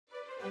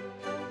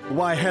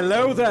Why,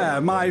 hello there,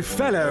 my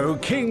fellow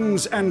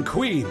kings and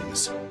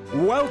queens.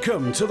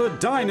 Welcome to the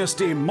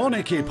Dynasty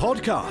Monarchy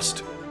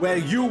podcast, where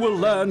you will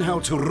learn how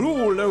to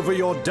rule over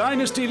your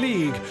Dynasty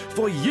League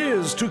for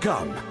years to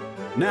come.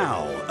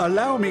 Now,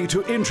 allow me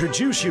to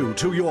introduce you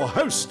to your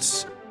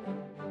hosts.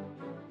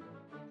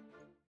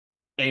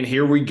 And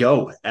here we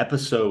go,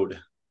 episode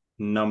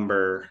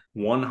number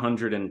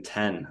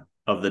 110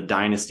 of the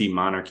Dynasty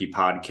Monarchy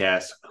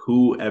podcast.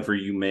 Whoever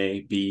you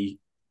may be,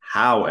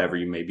 however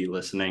you may be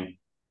listening,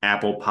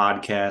 Apple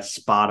Podcasts,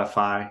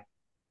 Spotify,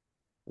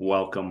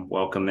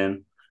 welcome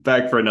in.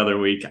 Back for another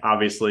week.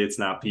 Obviously, it's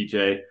not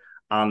PJ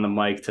on the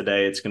mic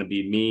today. It's going to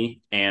be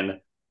me and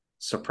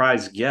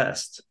surprise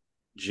guest,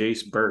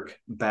 Jace Burke,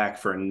 back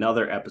for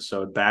another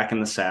episode, back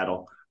in the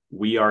saddle.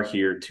 We are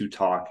here to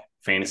talk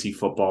fantasy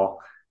football,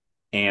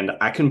 and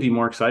I couldn't be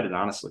more excited,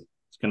 honestly.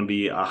 It's going to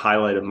be a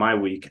highlight of my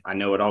week. I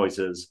know it always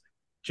is.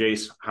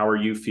 Jace, how are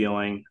you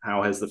feeling?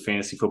 How has the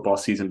fantasy football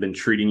season been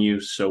treating you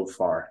so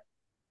far?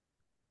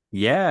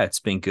 Yeah,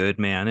 it's been good,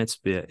 man. It's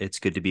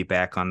good to be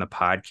back on the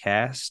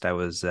podcast.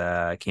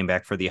 I came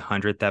back for the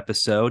 100th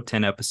episode,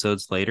 10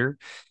 episodes later,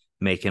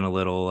 making a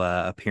little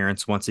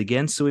appearance once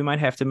again. So we might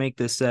have to make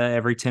this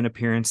every 10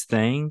 appearance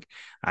thing.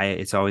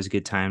 It's always a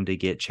good time to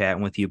get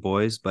chatting with you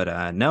boys.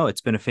 But no,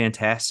 it's been a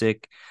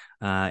fantastic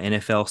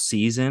NFL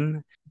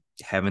season.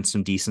 Having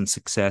some decent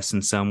success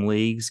in some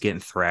leagues, getting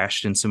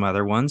thrashed in some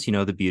other ones. You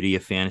know, the beauty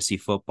of fantasy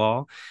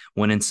football,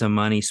 winning some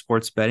money,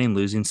 sports betting,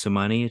 losing some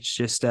money. It's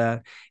just,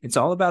 it's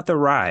all about the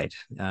ride.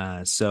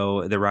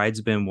 So the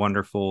ride's been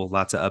wonderful,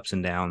 lots of ups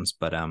and downs,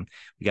 but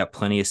we got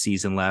plenty of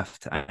season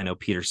left. I know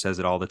Peter says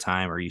it all the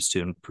time, or used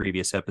to in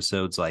previous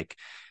episodes, like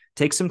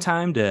take some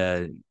time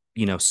to,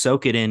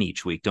 soak it in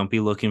each week. Don't be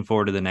looking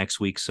forward to the next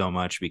week so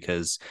much,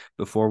 because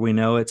before we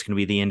know it, it's going to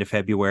be the end of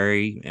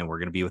February and we're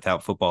going to be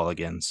without football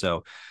again.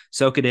 So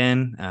soak it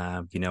in.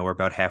 We're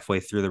about halfway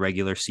through the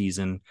regular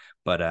season,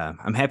 but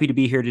I'm happy to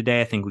be here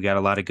today. I think we got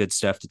a lot of good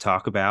stuff to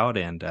talk about,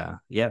 and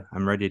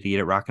I'm ready to get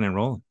it rocking and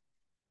rolling.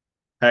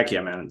 Heck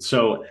yeah, man.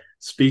 So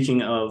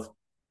speaking of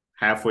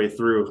halfway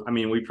through, I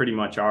mean, we pretty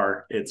much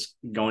are. It's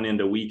going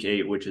into week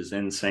 8, which is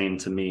insane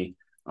to me.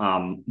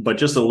 But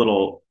just a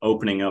little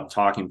opening up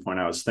talking point,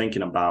 I was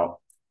thinking about,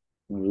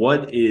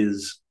 what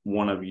is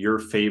one of your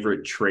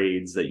favorite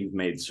trades that you've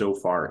made so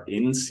far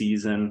in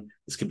season?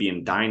 This could be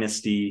in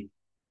Dynasty.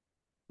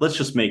 Let's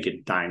just make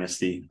it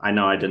Dynasty. I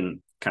know I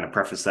didn't kind of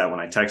preface that when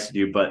I texted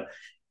you, but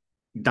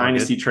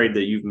Dynasty trade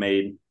that you've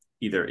made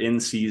either in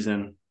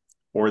season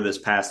or this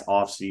past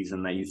off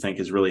season that you think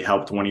has really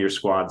helped one of your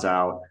squads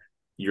out.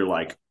 You're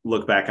like,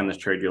 look back on this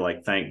trade, you're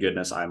like, thank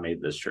goodness I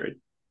made this trade.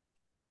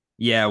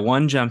 Yeah,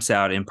 one jumps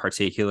out in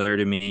particular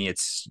to me.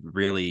 It's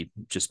really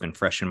just been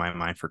fresh in my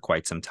mind for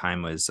quite some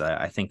time. Was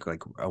I think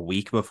like a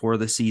week before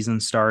the season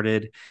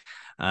started.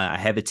 I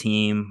have a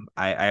team.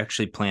 I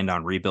actually planned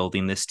on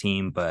rebuilding this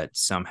team, but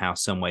somehow,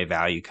 some way,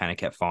 value kind of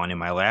kept falling in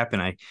my lap,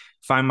 and I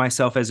find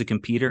myself as a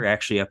competitor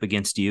actually up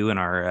against you in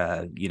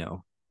our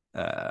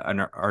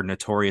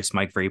notorious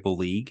Mike Vrabel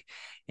league,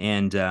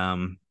 and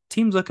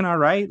team's looking all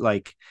right.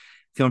 Like,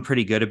 feeling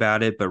pretty good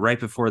about it. But right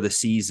before the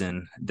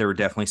season, there were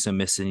definitely some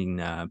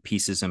missing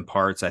pieces and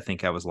parts. I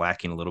think I was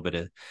lacking a little bit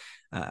of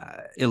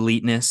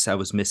eliteness. I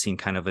was missing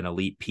kind of an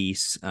elite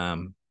piece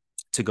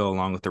to go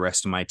along with the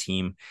rest of my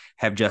team.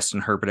 Have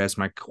Justin Herbert as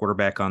my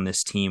quarterback on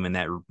this team, and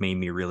that made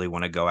me really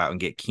want to go out and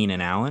get Keenan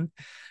Allen.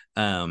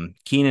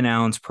 Keenan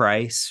Allen's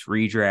price,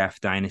 redraft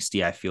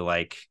Dynasty, I feel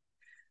like,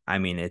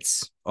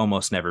 it's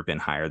almost never been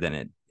higher than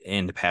it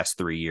in the past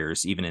 3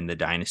 years, even in the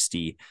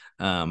Dynasty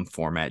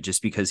format,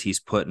 just because he's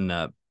putting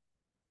up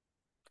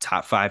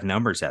top 5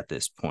 numbers at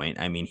this point.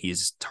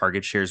 His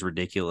target share is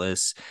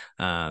ridiculous.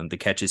 The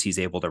catches he's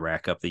able to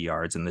rack up, the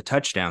yards, and the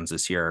touchdowns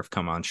this year have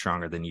come on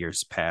stronger than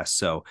years past.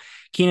 So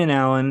Keenan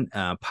Allen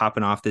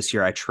popping off this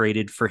year. I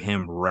traded for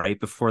him right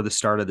before the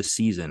start of the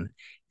season,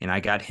 and I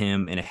got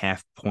him in a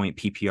half-point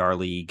PPR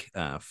league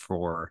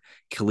for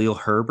Khalil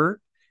Herbert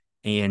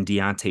and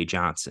Deontay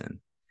Johnson.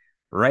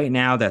 Right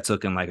now, that's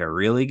looking like a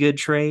really good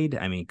trade.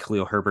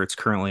 Khalil Herbert's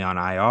currently on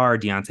IR.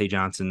 Deontay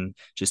Johnson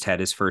just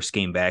had his first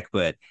game back.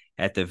 But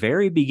at the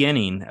very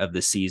beginning of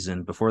the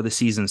season, before the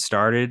season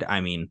started,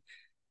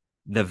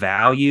 the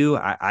value,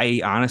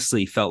 I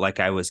honestly felt like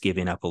I was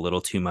giving up a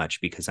little too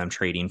much, because I'm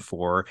trading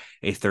for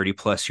a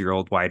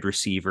 30-plus-year-old wide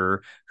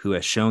receiver who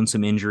has shown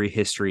some injury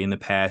history in the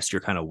past.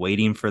 You're kind of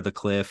waiting for the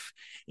cliff.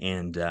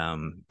 And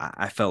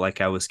I felt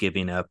like I was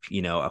giving up,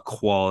 a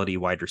quality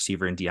wide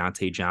receiver in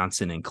Deontay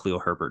Johnson and Khalil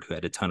Herbert, who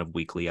had a ton of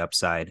weekly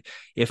upside,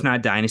 if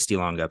not dynasty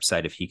long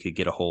upside, if he could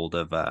get a hold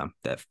of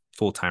that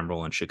full-time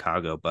role in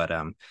Chicago. But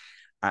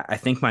I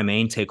think my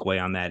main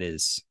takeaway on that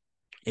is,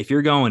 if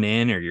you're going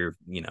in, or you're,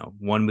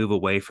 one move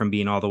away from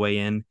being all the way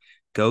in,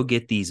 go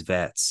get these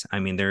vets.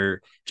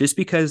 They're just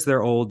because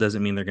they're old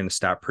doesn't mean they're going to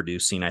stop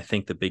producing. I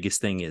think the biggest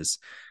thing is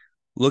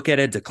look at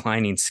a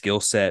declining skill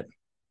set,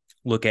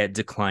 look at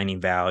declining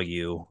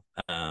value.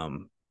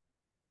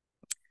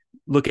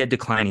 look at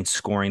declining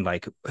scoring,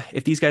 like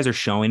if these guys are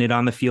showing it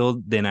on the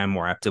field, then I'm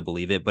more apt to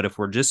believe it. But if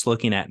we're just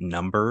looking at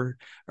number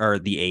or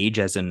the age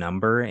as a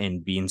number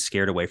and being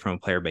scared away from a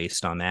player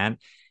based on that,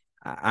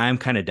 I'm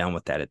kind of done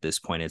with that at this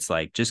point. It's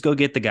like, just go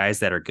get the guys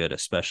that are good,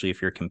 especially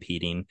if you're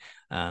competing.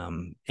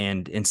 And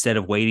instead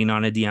of waiting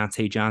on a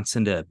Deontay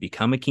Johnson to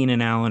become a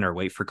Keenan Allen or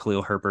wait for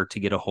Khalil Herbert to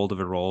get a hold of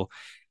a role,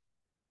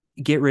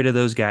 get rid of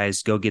those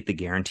guys, go get the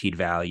guaranteed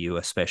value,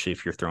 especially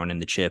if you're throwing in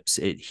the chips.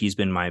 He's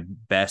been my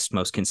best,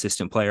 most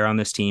consistent player on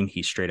this team.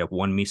 He straight up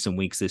won me some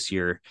weeks this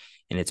year,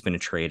 and it's been a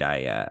trade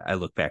I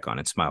look back on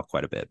and smile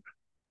quite a bit.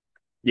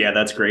 Yeah,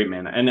 that's great,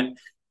 man. And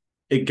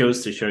it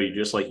goes to show you,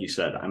 just like you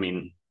said, I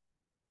mean,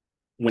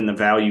 when the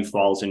value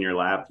falls in your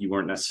lap, you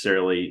weren't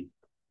necessarily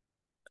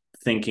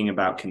thinking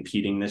about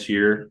competing this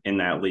year in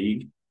that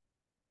league.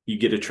 You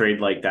get a trade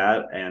like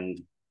that.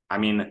 And I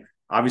mean,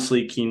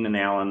 obviously Keenan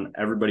Allen,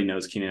 everybody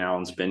knows Keenan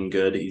Allen's been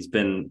good. He's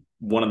been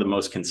one of the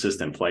most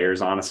consistent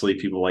players. Honestly,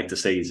 people like to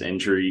say he's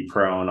injury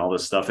prone, all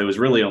this stuff. It was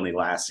really only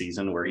last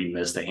season where he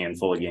missed a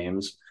handful of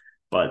games.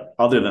 But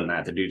other than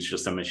that, the dude's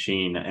just a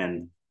machine.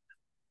 And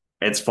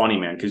it's funny,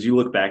 man, because you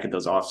look back at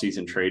those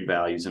offseason trade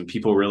values and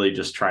people really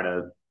just try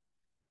to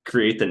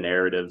create the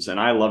narratives. And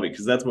I love it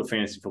because that's what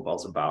fantasy football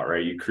is about,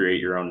 right? You create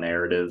your own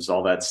narratives,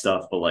 all that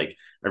stuff. But like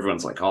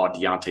everyone's like, oh,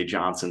 Deontay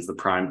Johnson's the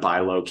prime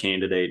buy low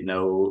candidate.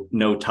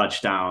 No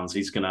touchdowns.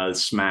 He's going to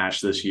smash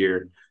this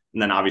year.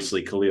 And then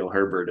obviously Khalil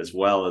Herbert as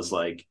well is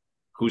like,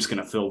 who's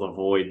going to fill the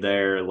void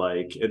there?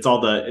 Like it's all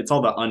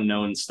the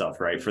unknown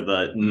stuff, right? For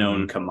the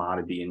known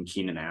commodity in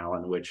Keenan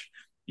Allen, which,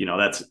 you know,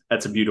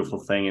 that's a beautiful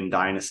thing in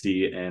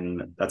Dynasty.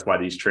 And that's why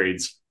these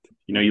trades,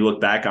 you know, you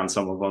look back on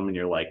some of them and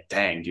you're like,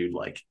 dang, dude,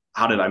 like,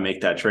 how did I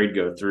make that trade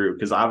go through?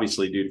 Because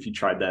obviously, dude, if you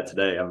tried that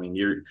today, I mean,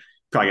 you're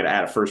probably going to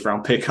add a first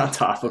round pick on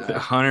top of it.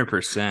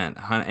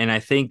 100%. And I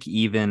think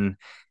even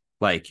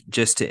like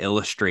just to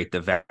illustrate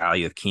the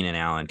value of Keenan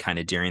Allen kind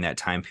of during that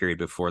time period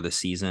before the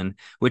season,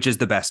 which is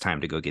the best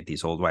time to go get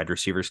these old wide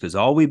receivers, because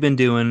all we've been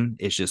doing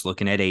is just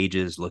looking at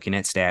ages, looking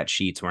at stat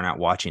sheets. We're not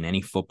watching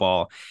any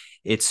football.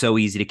 It's so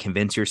easy to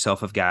convince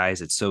yourself of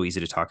guys. It's so easy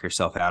to talk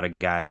yourself out of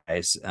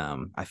guys.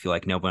 I feel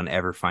like no one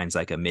ever finds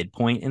like a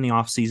midpoint in the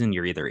offseason.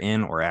 You're either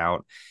in or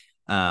out.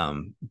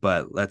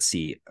 But let's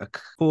see,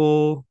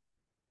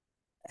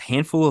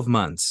 handful of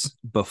months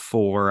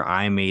before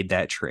I made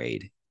that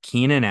trade,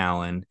 Keenan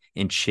Allen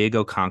and Chig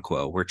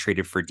Okonkwo were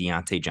traded for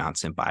Deontay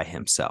Johnson by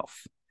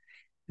himself.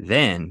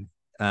 Then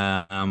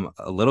a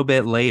little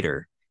bit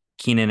later,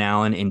 Keenan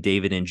Allen and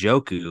David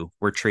Njoku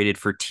were traded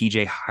for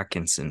TJ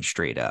Hawkinson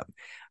straight up.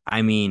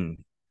 I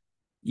mean,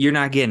 you're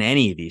not getting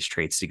any of these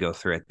trades to go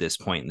through at this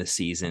point in the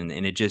season.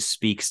 And it just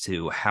speaks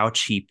to how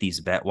cheap these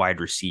vet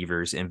wide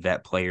receivers and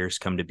vet players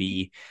come to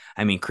be.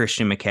 I mean,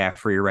 Christian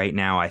McCaffrey right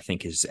now, I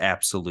think is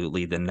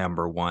absolutely the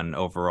number one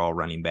overall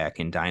running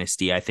back in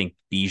Dynasty. I think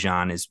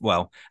Bijan is,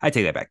 well, I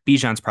take that back.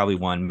 Bijan's probably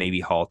one,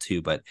 maybe Hall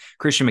too, but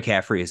Christian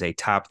McCaffrey is a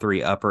top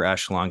 3 upper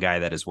echelon guy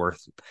that is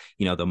worth,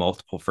 you know, the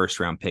multiple first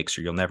round picks,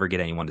 or you'll never get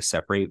anyone to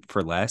separate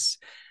for less.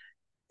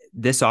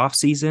 This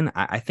offseason,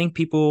 I think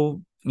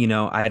people, you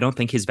know, I don't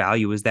think his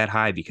value is that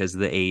high because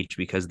of the age,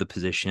 because of the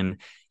position.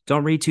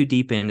 Don't read too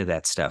deep into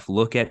that stuff.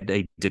 Look at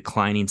a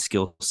declining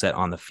skill set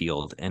on the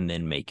field and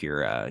then make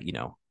your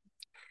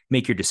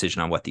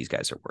decision on what these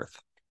guys are worth.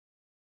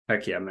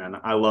 Heck yeah, man.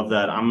 I love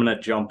that. I'm going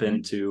to jump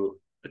into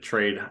a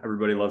trade.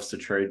 Everybody loves to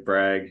trade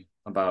brag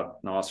about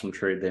an awesome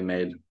trade they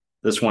made.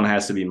 This one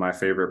has to be my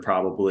favorite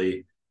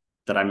probably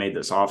that I made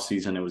this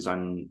offseason. It was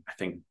on, I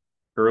think,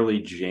 early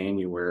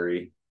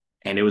January.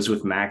 And it was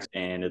with Max,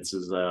 and it's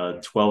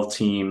a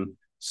 12-team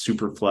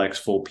super flex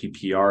full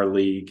PPR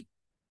league.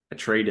 I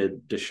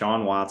traded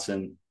Deshaun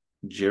Watson,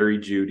 Jerry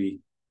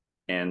Jeudy,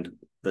 and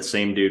the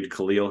same dude,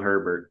 Khalil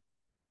Herbert,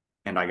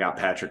 and I got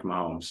Patrick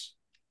Mahomes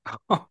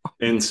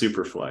in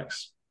super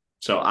flex.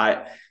 So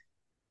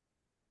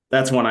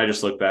that's one I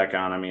just look back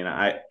on. I mean,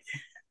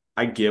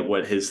 I get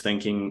what his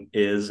thinking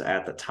is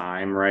at the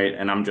time, right?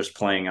 And I'm just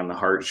playing on the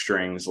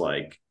heartstrings,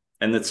 like.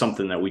 And that's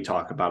something that we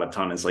talk about a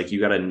ton is like, you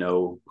got to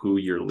know who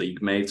your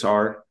league mates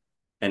are.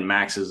 And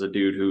Max is a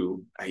dude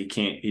who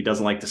he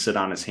doesn't like to sit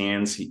on his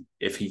hands.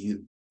 If he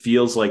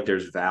feels like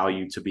there's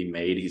value to be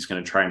made, he's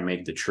going to try and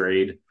make the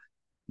trade.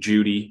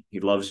 Jeudy, he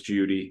loves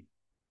Jeudy.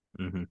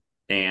 Mm-hmm.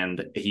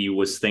 And he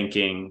was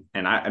thinking,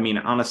 and I mean,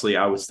 honestly,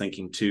 I was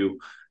thinking too,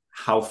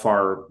 how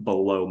far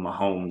below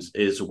Mahomes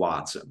is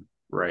Watson,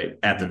 right?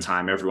 At the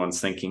time, everyone's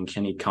thinking,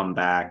 can he come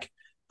back?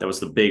 That was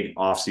the big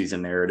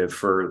offseason narrative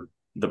for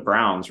the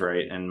Browns,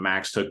 right? And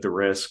Max took the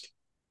risk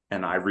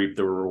and I reaped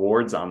the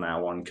rewards on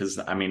that one. Cause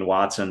I mean,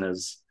 Watson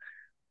is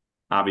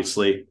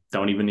obviously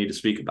don't even need to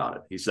speak about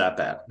it. He's that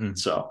bad.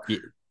 So yeah,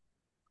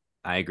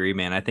 I agree,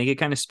 man. I think it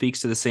kind of speaks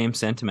to the same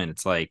sentiment.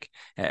 It's like,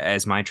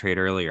 as my trade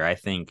earlier, I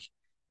think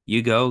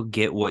you go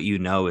get what you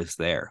know is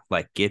there,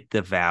 like get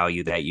the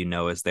value that you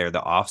know is there.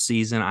 The off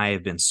season, I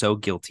have been so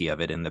guilty of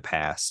it in the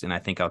past. And I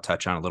think I'll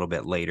touch on a little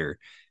bit later.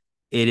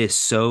 It is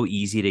so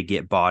easy to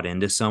get bought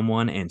into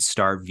someone and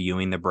start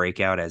viewing the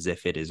breakout as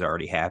if it has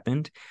already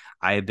happened.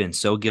 I have been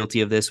so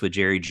guilty of this with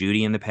Jerry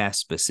Jeudy in the past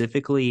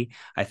specifically.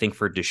 I think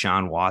for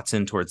Deshaun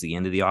Watson towards the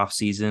end of the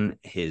offseason,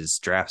 his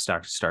draft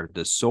stock started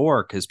to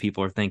soar because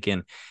people are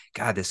thinking,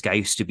 God, this guy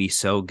used to be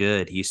so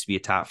good. He used to be a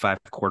top 5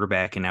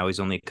 quarterback, and now he's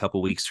only a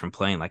couple weeks from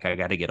playing. Like, I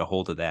got to get a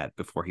hold of that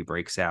before he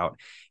breaks out.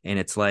 And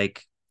it's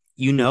like,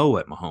 you know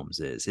what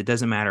Mahomes is. It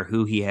doesn't matter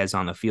who he has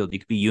on the field. You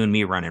could be you and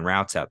me running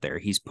routes out there.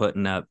 He's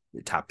putting up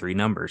the top 3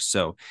 numbers.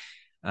 So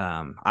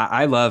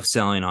I love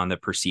selling on the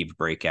perceived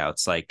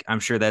breakouts. Like, I'm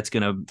sure that's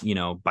going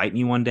to, bite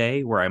me one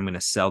day where I'm going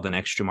to sell the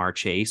next Ja'Marr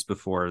Chase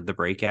before the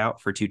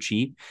breakout for too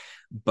cheap.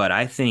 But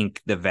I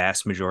think the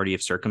vast majority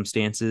of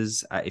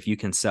circumstances, if you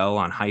can sell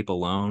on hype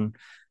alone,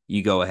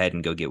 you go ahead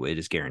and go get what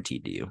is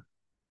guaranteed to you.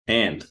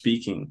 And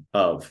speaking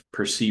of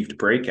perceived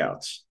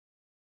breakouts,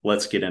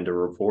 let's get into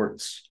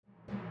reports.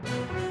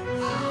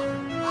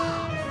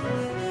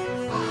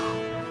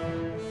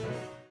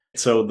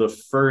 So the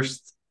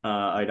first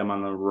item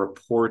on the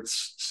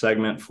reports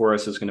segment for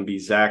us is going to be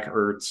Zach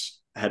Ertz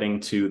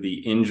heading to the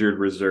injured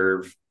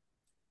reserve.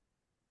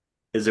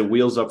 Is it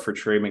wheels up for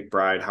Trey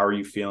McBride? How are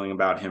you feeling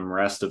about him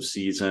rest of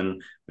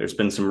season? There's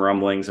been some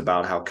rumblings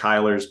about how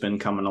Kyler's been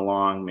coming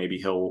along. Maybe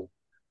he'll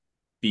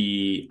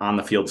be on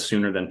the field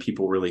sooner than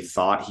people really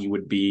thought he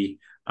would be.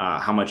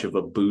 How much of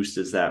a boost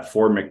is that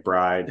for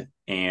McBride?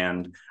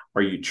 And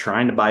are you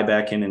trying to buy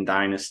back in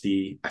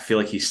Dynasty? I feel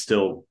like he's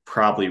still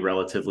probably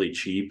relatively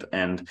cheap.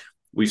 And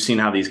we've seen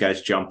how these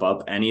guys jump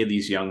up. Any of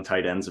these young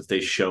tight ends, if they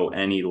show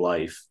any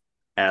life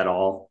at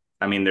all,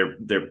 I mean,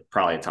 they're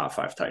probably a top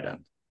 5 tight end.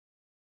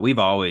 We've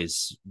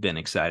always been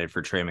excited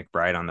for Trey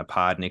McBride on the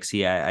pod,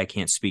 Nixie. I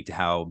can't speak to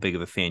how big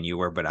of a fan you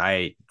were, but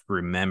I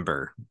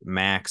remember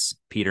Max,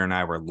 Peter, and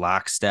I were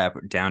lockstep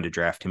down to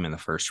draft him in the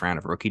first round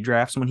of rookie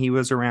drafts when he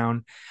was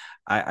around.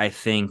 I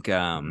think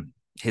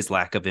his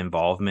lack of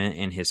involvement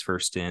in his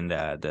first and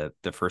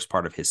the first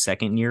part of his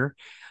second year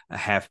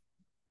have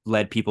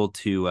led people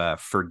to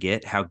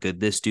forget how good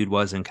this dude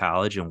was in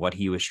college and what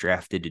he was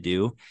drafted to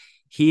do.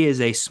 He is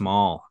a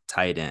small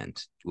tight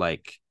end.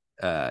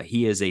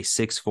 He is a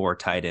 6'4"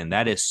 tight end.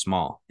 That is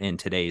small in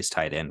today's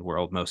tight end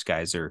world. Most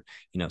guys are,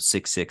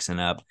 6'6" and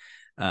up.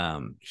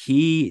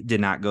 He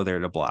did not go there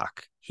to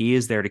block. He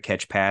is there to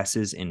catch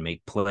passes and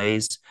make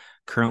plays.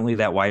 Currently,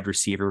 that wide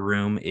receiver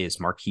room is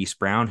Marquise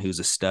Brown, who's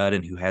a stud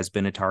and who has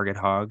been a target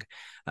hog.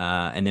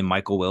 And then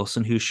Michael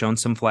Wilson, who's shown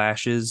some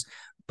flashes.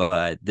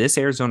 But this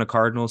Arizona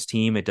Cardinals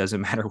team, it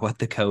doesn't matter what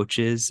the coach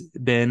has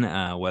been,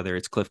 whether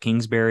it's Cliff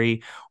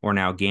Kingsbury or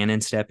now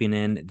Gannon stepping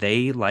in,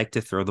 they like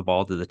to throw the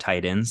ball to the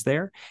tight ends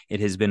there. It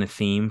has been a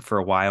theme for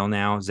a while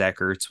now. Zach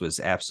Ertz was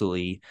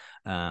absolutely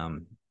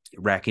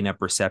racking up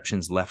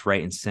receptions left,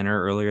 right, and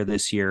center earlier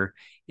this year.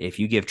 If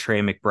you give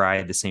Trey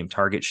McBride the same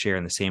target share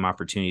and the same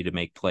opportunity to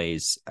make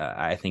plays,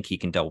 I think he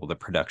can double the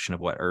production of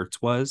what Ertz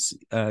was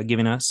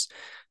giving us.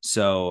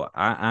 So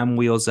I'm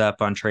wheels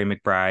up on Trey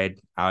McBride.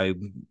 I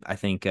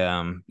think,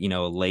 a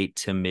late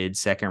to mid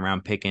second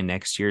round pick in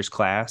next year's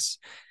class.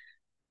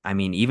 I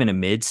mean, even a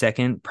mid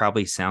second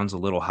probably sounds a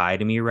little high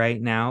to me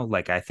right now.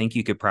 Like, I think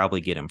you could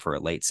probably get him for a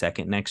late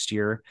second next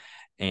year.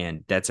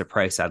 And that's a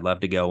price I'd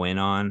love to go in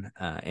on.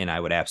 And I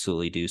would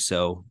absolutely do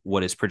so.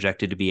 What is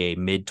projected to be a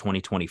mid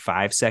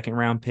 2025 second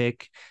round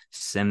pick,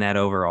 send that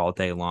over all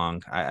day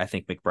long. I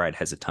think McBride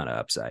has a ton of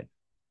upside.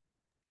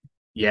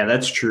 Yeah,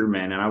 that's true,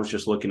 man. And I was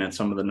just looking at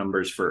some of the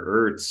numbers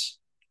for Ertz.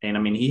 And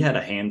I mean, he had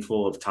a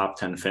handful of top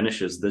 10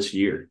 finishes this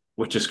year,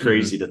 which is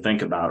crazy to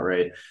think about,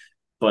 right?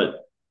 But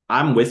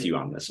I'm with you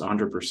on this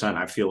 100%.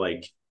 I feel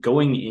like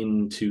going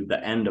into the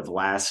end of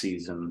last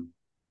season,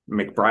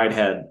 McBride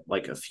had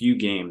like a few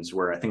games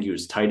where I think he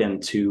was tight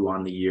end 2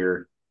 on the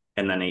year,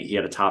 and then he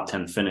had a top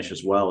 10 finish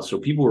as well. So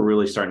people were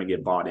really starting to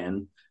get bought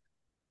in.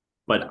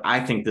 But I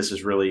think this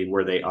is really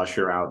where they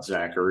usher out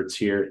Zach Ertz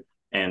here.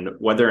 And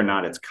whether or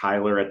not it's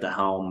Kyler at the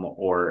helm,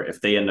 or if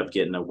they end up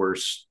getting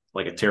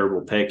a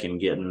terrible pick and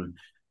getting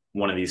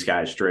one of these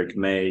guys, Drake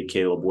May,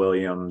 Caleb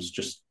Williams,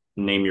 just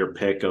name your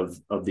pick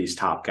of these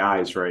top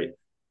guys, right?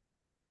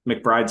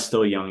 McBride's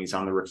still young. He's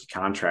on the rookie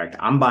contract.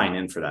 I'm buying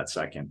in for that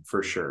second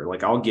for sure.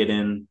 Like, I'll get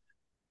in.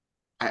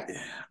 I'm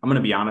going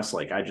to be honest.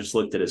 Like, I just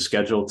looked at his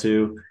schedule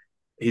too.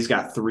 He's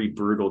got 3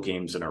 brutal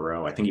games in a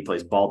row. I think he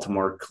plays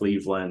Baltimore,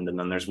 Cleveland, and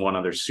then there's one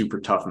other super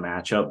tough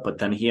matchup. But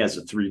then he has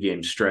a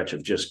 3-game stretch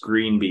of just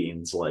green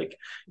beans. Like,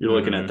 you're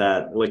looking at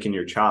that, licking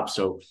your chops.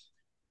 So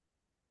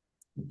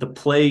the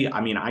play, I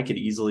mean, I could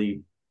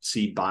easily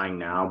see buying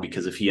now,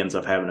 because if he ends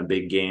up having a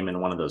big game in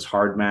one of those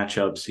hard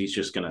matchups, he's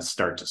just going to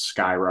start to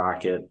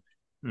skyrocket.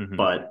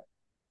 But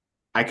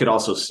I could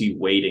also see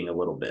waiting a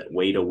little bit,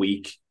 wait a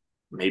week,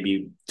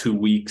 maybe 2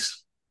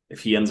 weeks. If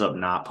he ends up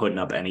not putting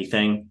up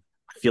anything,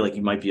 I feel like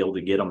you might be able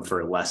to get him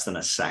for less than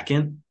a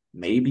second,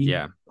 maybe,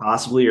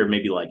 possibly, or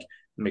maybe like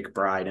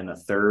McBride in a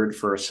third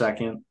for a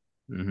second,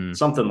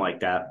 something like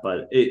that.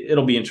 But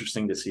it'll be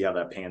interesting to see how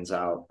that pans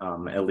out.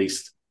 At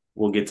least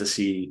we'll get to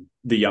see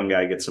the young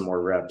guy get some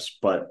more reps.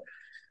 But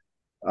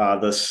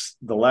the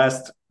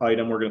last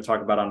item we're going to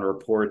talk about on the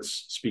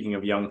reports, speaking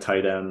of young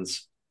tight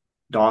ends,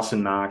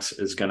 Dawson Knox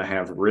is going to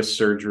have wrist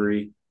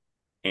surgery.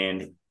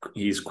 and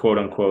he's quote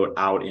unquote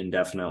out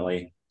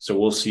indefinitely. So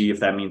we'll see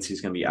if that means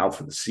he's going to be out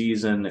for the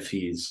season, if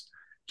he's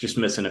just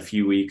missing a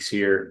few weeks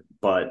here.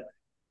 But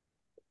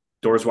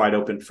doors wide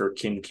open for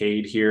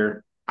Kincaid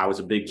here. I was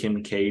a big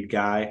Kincaid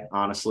guy,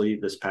 honestly,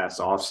 this past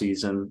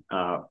offseason,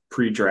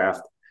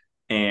 pre-draft,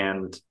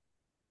 and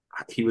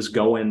he was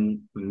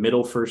going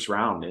middle first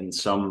round in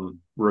some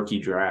rookie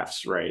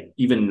drafts, right?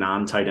 Even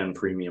non-tight end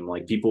premium.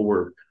 Like, people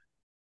were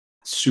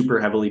super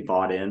heavily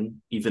bought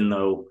in, even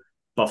though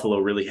Buffalo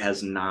really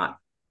has not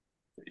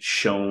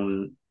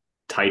shown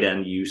tight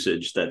end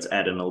usage that's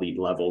at an elite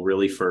level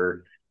really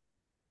for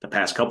the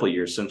past couple of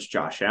years since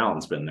Josh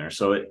Allen's been there.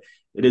 So it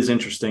is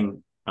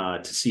interesting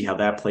to see how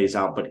that plays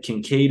out. But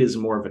Kincaid is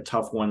more of a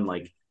tough one.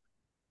 Like,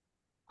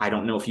 I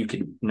don't know if you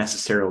could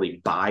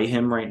necessarily buy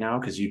him right now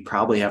because you'd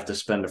probably have to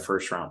spend a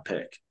first round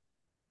pick.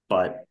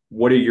 But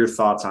what are your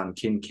thoughts on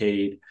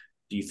Kincaid?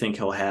 Do you think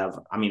he'll have,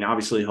 I mean,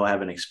 obviously he'll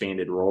have an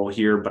expanded role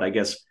here, but I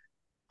guess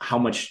how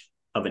much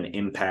of an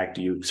impact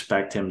do you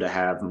expect him to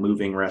have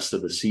moving rest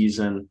of the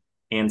season?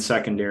 And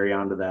secondary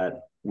onto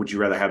that, would you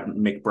rather have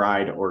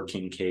McBride or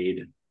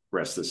Kincaid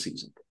rest of the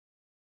season?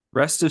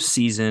 Rest of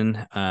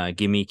season,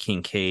 give me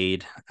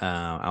Kincaid.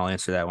 I'll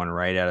answer that one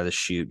right out of the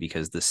chute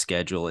because the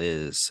schedule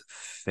is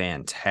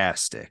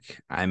fantastic.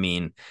 I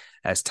mean,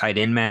 as tight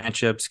end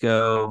matchups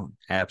go,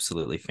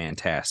 absolutely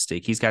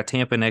fantastic. He's got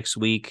Tampa next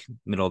week,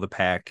 middle of the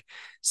pack,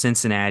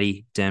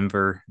 Cincinnati,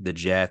 Denver, the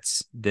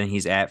Jets. Then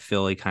he's at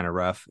Philly, kind of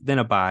rough. Then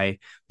a bye,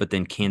 but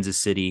then Kansas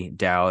City,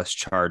 Dallas,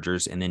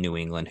 Chargers, and then New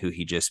England, who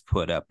he just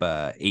put up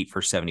 8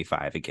 for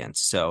 75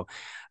 against. So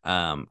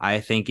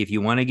I think if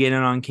you want to get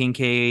in on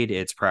Kincaid,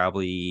 it's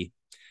probably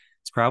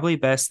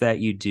best that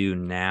you do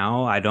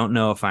now. I don't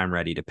know if I'm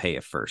ready to pay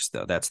it first,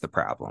 though. That's the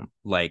problem.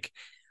 Like,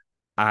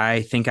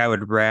 I think I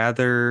would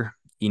rather,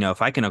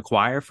 if I can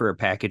acquire for a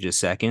package of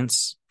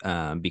seconds,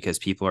 because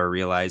people are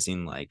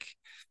realizing, like,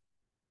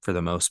 for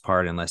the most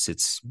part, unless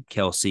it's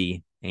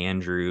Kelsey,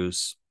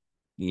 Andrews,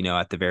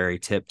 at the very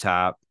tip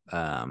top,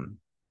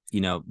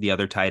 the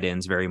other tight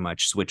ends very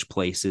much switch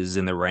places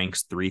in the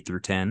ranks 3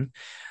 through 10.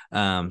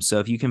 So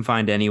if you can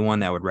find anyone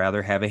that would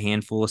rather have a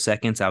handful of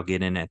seconds, I'll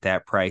get in at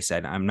that price.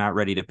 I'm not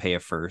ready to pay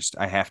a first.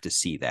 I have to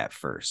see that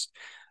first.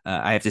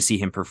 I have to see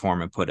him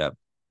perform and put up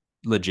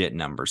legit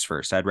numbers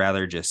first. I'd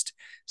rather just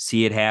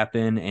see it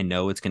happen and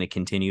know it's going to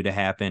continue to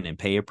happen and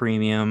pay a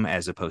premium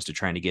as opposed to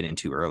trying to get in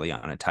too early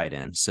on a tight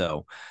end.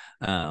 So,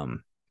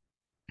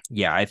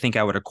 I think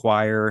I would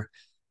acquire,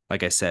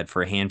 like I said,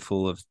 for a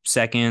handful of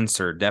seconds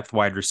or depth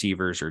wide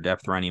receivers or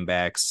depth running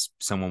backs,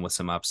 someone with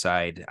some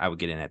upside, I would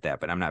get in at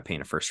that, but I'm not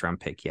paying a first round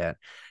pick yet.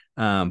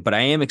 But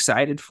I am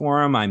excited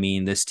for him. I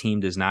mean, this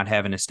team does not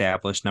have an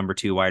established number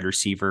 2 wide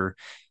receiver.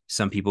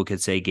 Some people could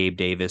say Gabe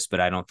Davis, but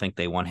I don't think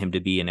they want him to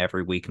be an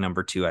every week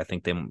number 2. I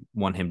think they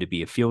want him to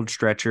be a field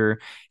stretcher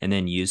and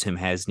then use him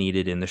as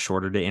needed in the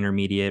shorter to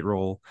intermediate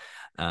role.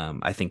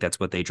 I think that's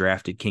what they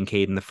drafted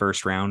Kincaid in the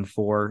first round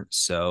for.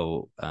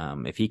 So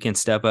if he can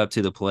step up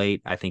to the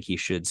plate, I think he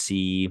should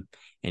see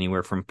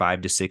anywhere from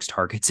 5 to 6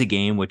 targets a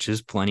game, which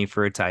is plenty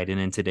for a tight end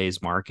in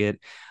today's market.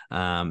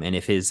 And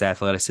if his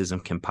athleticism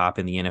can pop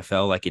in the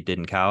NFL like it did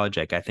in college,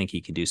 I think he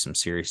could do some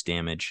serious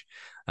damage.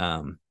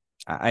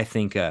 I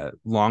think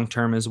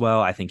long-term as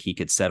well, I think he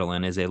could settle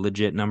in as a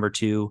legit number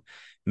 2.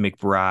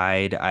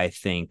 McBride, I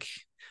think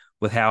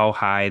with how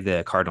high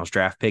the Cardinals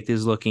draft pick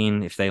is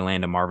looking, if they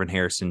land a Marvin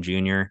Harrison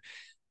Jr.,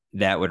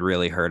 that would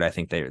really hurt. I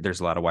think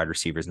there's a lot of wide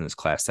receivers in this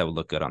class that would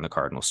look good on the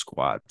Cardinals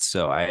squad.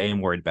 So I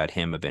am worried about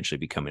him eventually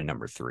becoming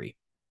number 3.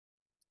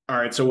 All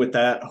right. So with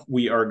that,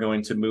 we are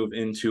going to move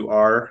into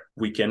our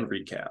weekend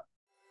recap.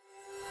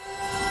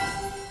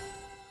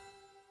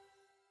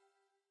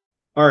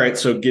 All right,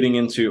 so getting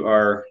into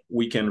our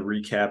weekend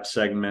recap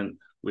segment,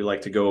 we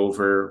like to go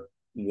over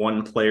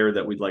one player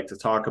that we'd like to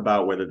talk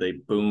about, whether they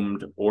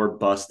boomed or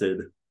busted,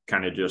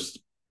 kind of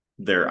just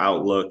their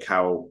outlook,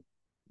 how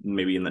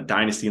maybe in the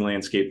dynasty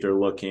landscape they're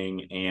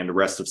looking, and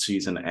rest of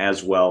season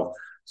as well.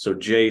 So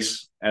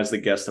Jace, as the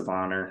guest of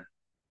honor,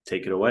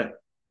 take it away.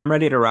 I'm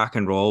ready to rock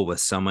and roll with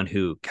someone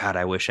who, God,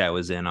 I wish I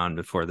was in on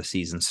before the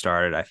season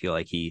started. I feel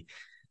like he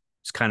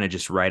it's kind of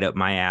just right up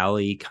my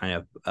alley, kind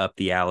of up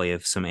the alley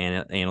of some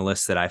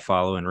analysts that I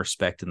follow and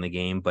respect in the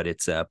game. But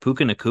it's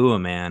Puka Nacua,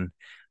 man.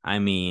 I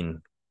mean,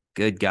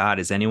 good God,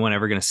 is anyone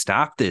ever going to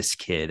stop this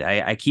kid?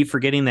 I keep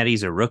forgetting that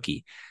he's a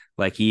rookie.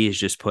 Like, he is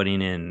just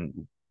putting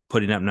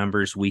up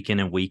numbers week in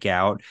and week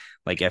out.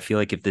 Like, I feel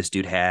like if this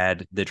dude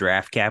had the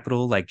draft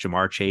capital like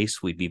Ja'Marr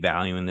Chase, we'd be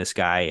valuing this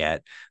guy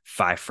at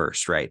 5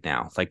 first right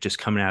now. Like, just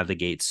coming out of the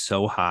gate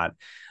so hot.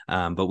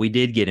 But we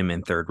did get him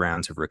in 3rd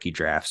rounds of rookie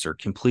drafts or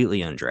completely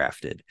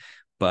undrafted.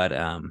 But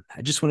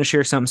I just want to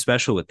share something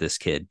special with this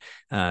kid.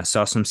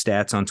 Saw some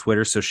stats on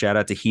Twitter. So shout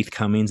out to Heath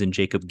Cummings and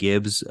Jacob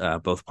Gibbs,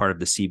 both part of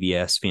the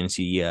CBS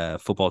Fantasy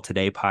Football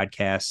Today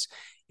podcast.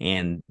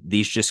 And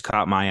these just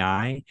caught my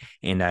eye,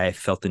 and I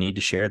felt the need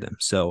to share them.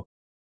 So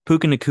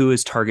Puka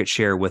Nacua's target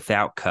share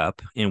without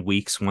Kupp in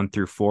weeks 1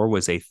 through 4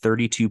 was a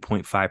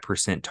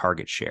 32.5%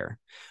 target share.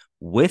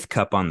 With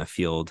Kupp on the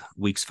field,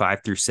 weeks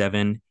 5 through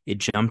 7, it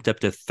jumped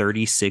up to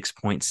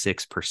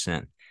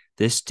 36.6%.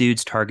 This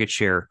dude's target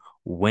share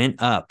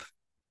went up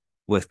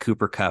with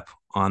Cooper Kupp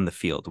on the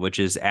field, which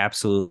is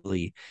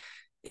absolutely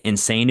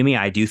insane to me.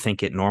 I do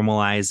think it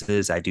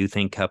normalizes. I do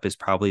think Kupp is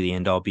probably the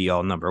end all be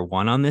all number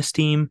one on this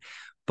team,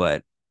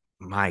 but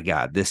my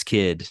God, this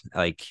kid,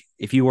 like,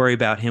 if you worry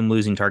about him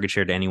losing target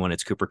share to anyone,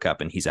 it's Cooper Kupp,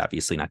 and he's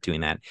obviously not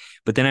doing that.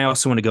 But then I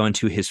also want to go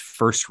into his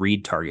first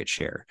read target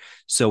share.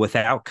 So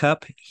without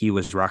Kupp, he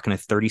was rocking a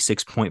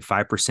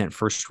 36.5%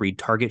 first read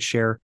target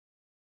share.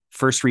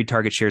 First read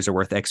target shares are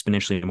worth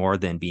exponentially more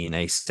than being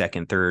a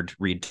second, third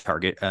read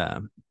target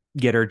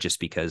getter, just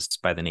because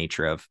by the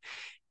nature of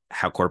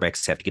how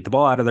quarterbacks have to get the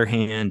ball out of their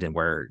hand and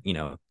where,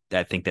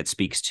 I think that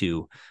speaks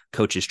to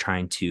coaches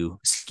trying to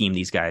scheme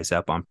these guys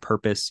up on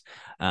purpose.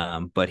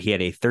 But he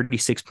had a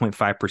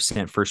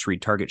 36.5% first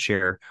read target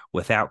share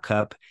without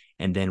Kupp.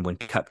 And then when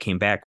Kupp came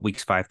back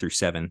weeks 5 through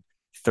 7,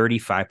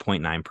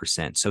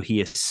 35.9%. So he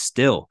is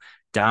still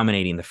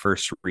dominating the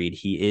first read.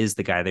 He is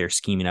the guy they're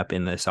scheming up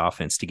in this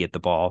offense to get the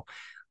ball.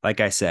 Like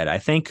I said, I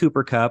think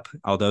Cooper Kupp,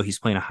 although he's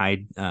playing a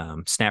high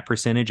snap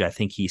percentage, I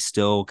think he's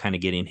still kind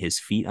of getting his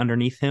feet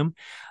underneath him.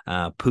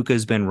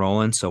 Puka's been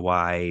rolling, so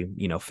why,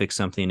 fix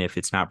something if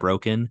it's not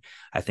broken?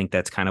 I think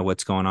that's kind of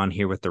what's going on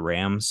here with the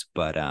Rams.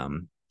 But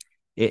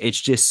it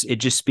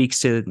just speaks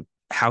to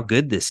how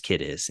good this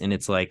kid is. And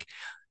it's like,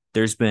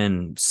 there's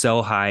been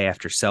sell high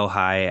after sell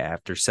high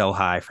after sell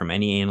high from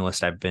any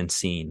analyst I've been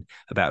seeing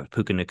about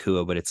Puka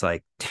Nacua, but it's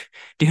like,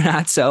 do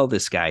not sell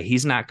this guy.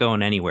 He's not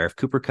going anywhere. If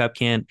Cooper Kupp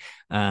can't,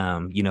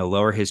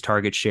 lower his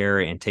target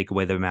share and take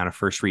away the amount of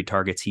first read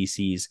targets he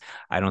sees,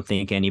 I don't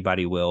think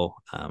anybody will.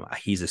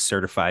 He's a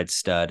certified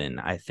stud, and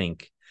I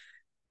think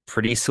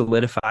pretty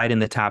solidified in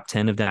the top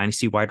 10 of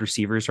dynasty wide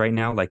receivers right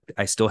now. Like,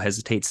 I still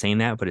hesitate saying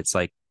that, but it's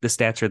like the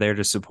stats are there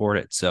to support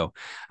it. So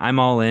I'm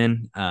all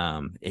in.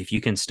 If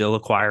you can still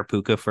acquire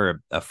Puka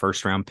for a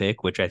first round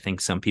pick, which I think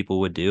some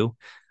people would do,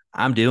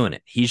 I'm doing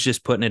it. He's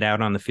just putting it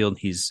out on the field.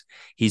 He's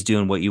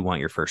doing what you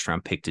want your first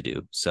round pick to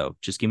do. So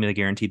just give me the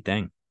guaranteed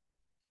thing.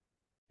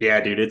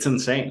 Yeah, dude, it's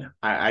insane.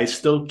 I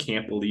still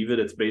can't believe it.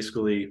 It's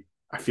basically,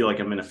 I feel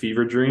like I'm in a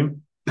fever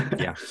dream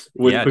Yeah.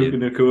 with Puka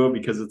Nacua,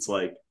 because it's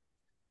like,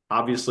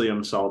 obviously,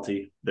 I'm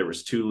salty. There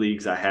was 2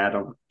 leagues I had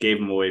them, gave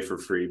them away for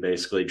free,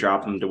 basically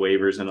dropped them to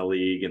waivers in a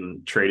league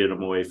and traded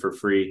them away for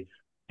free.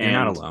 You're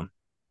not alone.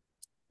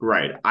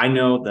 Right. I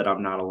know that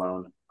I'm not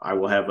alone. I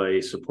will have a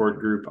support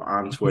group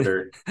on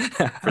Twitter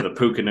for the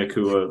Puka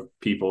Nacua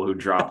people who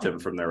dropped him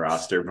from their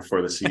roster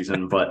before the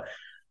season. But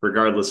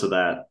regardless of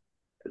that,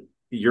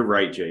 you're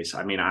right, Jace.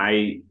 I mean,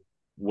 I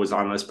was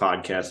on this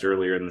podcast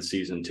earlier in the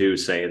season too,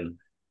 saying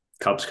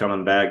Kupp's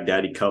coming back,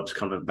 Daddy Kupp's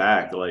coming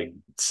back. Like,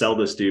 sell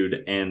this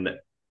dude, and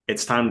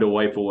it's time to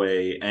wipe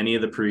away any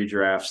of the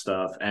pre-draft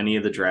stuff, any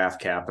of the draft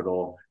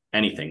capital,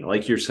 anything.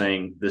 Like you're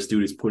saying, this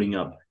dude is putting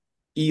up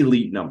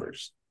elite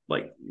numbers,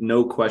 like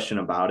no question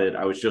about it.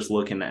 I was just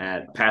looking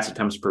at pass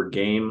attempts per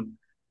game.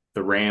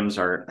 The Rams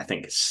are, I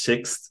think,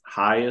 6th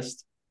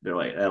highest. They're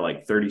like at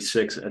like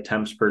 36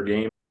 attempts per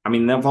game. I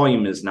mean, that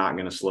volume is not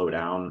going to slow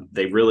down.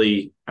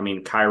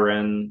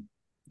 Kyren,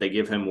 they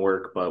give him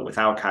work, but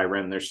without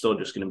Kyren, they're still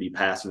just going to be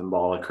passing the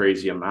ball a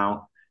crazy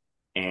amount.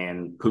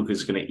 And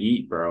Puka's going to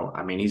eat, bro.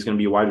 I mean, he's going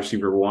to be wide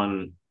receiver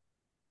 1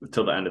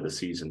 until the end of the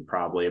season,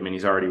 probably. I mean,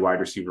 he's already wide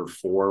receiver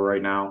 4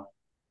 right now.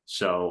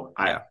 So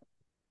I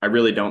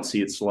really don't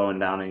see it slowing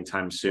down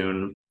anytime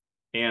soon.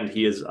 And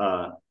he is,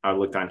 I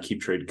looked on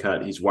Keep Trade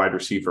Cut, he's wide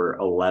receiver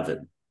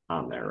 11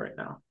 on there right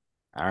now.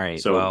 All right.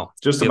 So well,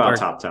 just about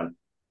top 10.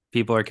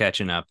 People are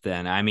catching up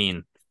then. I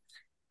mean,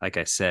 like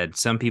I said,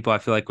 some people I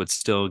feel like would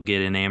still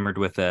get enamored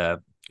with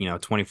a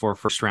 24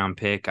 first round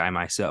pick. I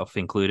myself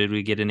included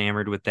would get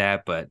enamored with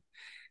that, but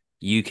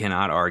you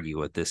cannot argue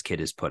what this kid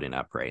is putting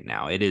up right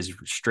now. It is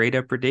straight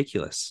up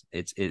ridiculous.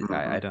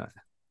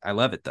 I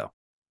love it though.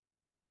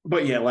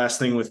 But yeah, last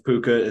thing with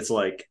Puka, it's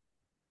like,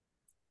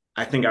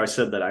 I think I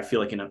said that I feel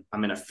like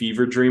I'm in a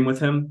fever dream with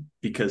him,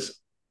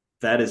 because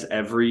that is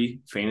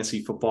every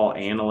fantasy football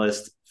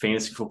analyst,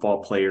 fantasy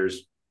football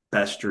player's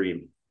best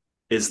dream,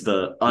 is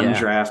the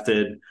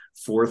undrafted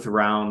 4th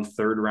round,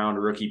 3rd round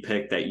rookie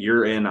pick that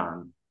you're in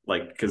on.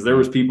 Like, because there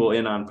was people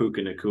in on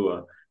Puka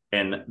Nacua,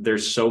 and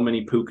there's so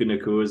many Puka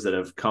Nacuas that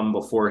have come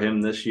before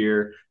him this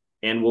year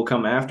and will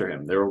come after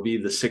him. There will be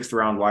the 6th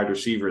round wide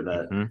receiver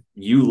that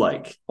you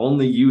like,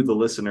 only you, the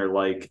listener,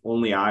 like,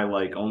 only I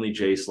like, only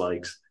Jace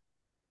likes.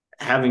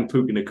 Having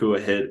Puka Nacua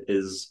hit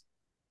is,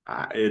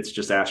 it's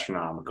just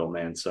astronomical,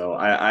 man. So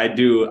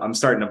I'm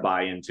starting to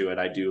buy into it.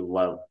 I do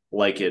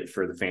like it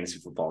for the fantasy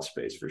football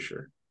space for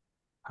sure.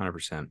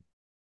 100%.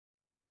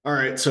 All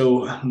right,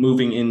 so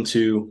moving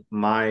into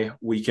my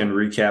weekend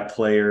recap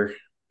player,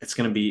 it's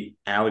going to be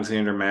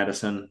Alexander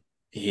Mattison.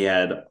 He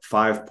had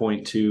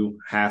 5.2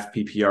 half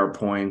PPR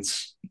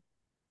points.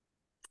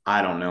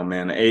 I don't know,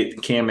 man.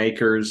 Cam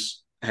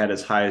Akers had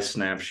his highest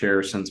snap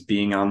share since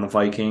being on the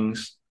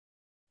Vikings.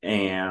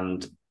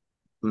 And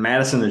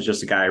Mattison is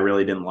just a guy I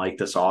really didn't like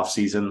this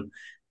offseason.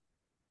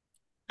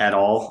 at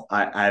all.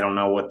 I don't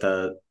know what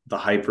the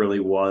hype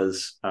really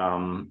was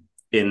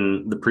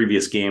in the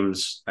previous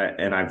games,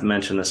 and I've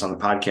mentioned this on the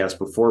podcast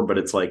before, but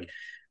it's like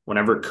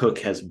whenever Cook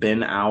has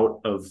been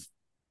out of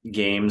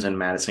games and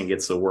Madison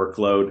gets the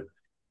workload,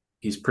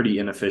 he's pretty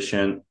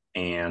inefficient,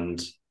 and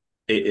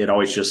it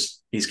always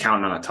just he's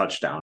counting on a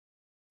touchdown.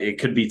 It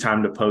could be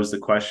time to pose the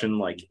question,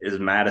 like, is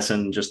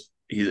Madison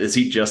is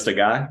he just a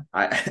guy?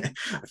 I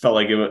felt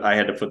like I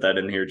had to put that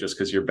in here just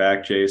because you're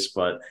back, Jace,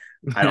 but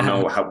I don't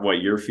know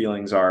what your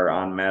feelings are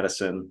on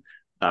Madison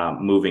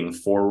moving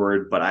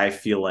forward, but I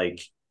feel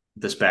like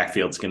this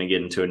backfield's going to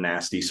get into a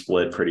nasty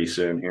split pretty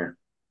soon here.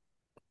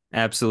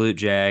 Absolute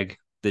jag,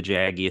 the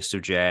jaggiest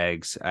of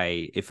jags.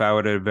 If I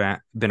would have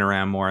been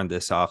around more in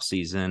this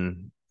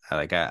offseason,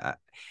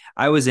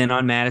 I was in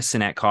on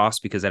Madison at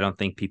cost because I don't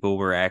think people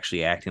were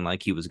actually acting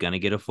like he was going to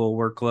get a full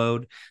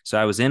workload. So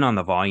I was in on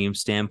the volume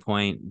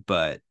standpoint,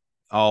 but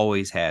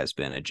always has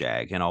been a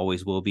jag and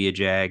always will be a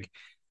jag.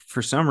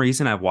 For some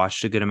reason, I've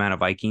watched a good amount of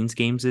Vikings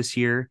games this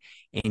year,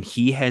 and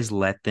he has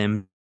let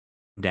them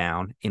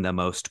down in the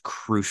most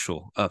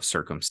crucial of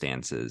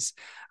circumstances.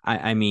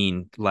 I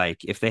mean, like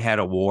if they had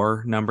a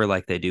WAR number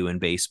like they do in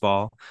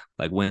baseball,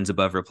 like wins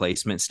above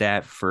replacement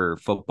stat for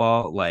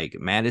football, like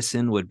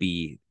Madison would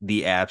be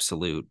the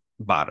absolute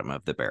bottom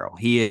of the barrel.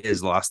 He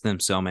has lost them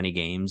so many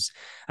games.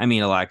 I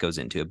mean, a lot goes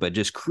into it, but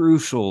just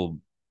crucial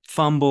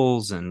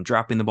fumbles and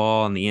dropping the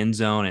ball in the end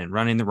zone and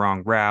running the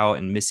wrong route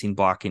and missing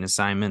blocking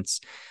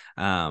assignments.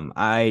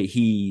 I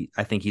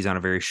think he's on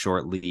a very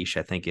short leash.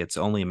 I think it's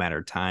only a matter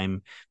of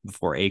time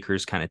before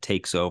Akers kind of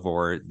takes over,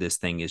 or this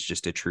thing is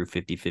just a true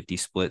 50-50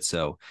 split.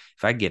 So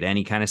if I get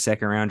any kind of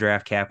second round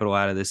draft capital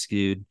out of this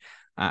dude,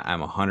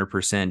 I'm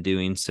 100%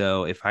 doing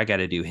so. If I got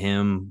to do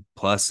him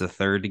plus a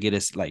third to get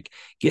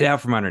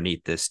out from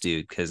underneath this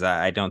dude, because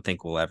I don't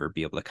think we'll ever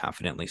be able to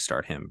confidently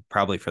start him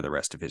probably for the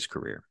rest of his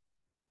career.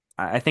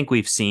 I think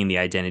we've seen the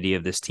identity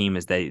of this team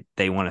is they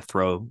want to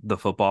throw the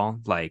football.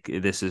 Like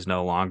this is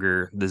no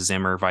longer the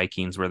Zimmer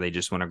Vikings where they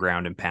just want to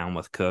ground and pound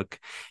with Cook.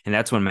 And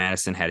that's when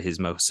Madison had his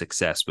most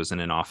success, was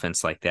in an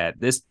offense like that.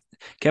 This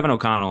Kevin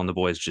O'Connell and the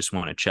boys just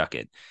want to chuck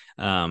it.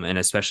 And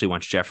especially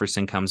once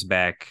Jefferson comes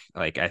back,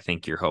 like I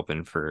think you're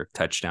hoping for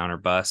touchdown or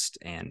bust.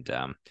 And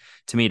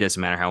to me, it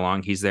doesn't matter how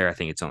long he's there. I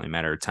think it's only a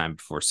matter of time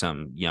before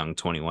some young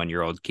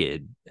 21-year-old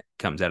kid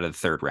comes out of the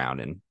third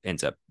round and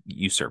ends up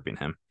usurping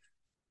him.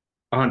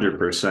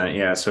 100%.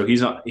 Yeah. So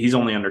he's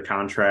only under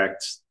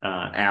contract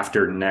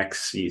after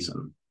next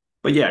season.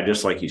 But yeah,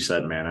 just like you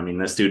said, man, I mean,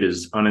 this dude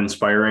is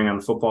uninspiring on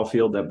the football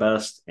field at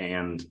best.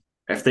 And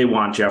if they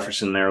want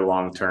Jefferson there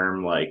long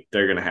term, like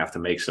they're going to have to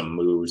make some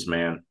moves,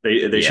 man.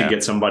 They should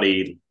get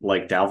somebody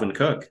like Dalvin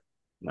Cook.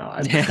 No,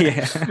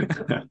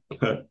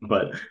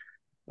 but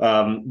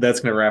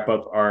that's going to wrap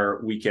up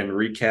our weekend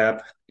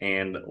recap,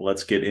 and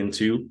let's get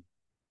into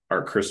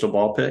our crystal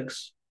ball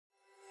picks.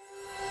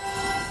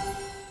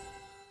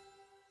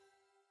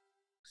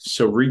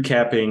 So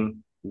recapping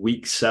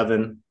week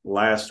 7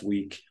 last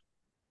week,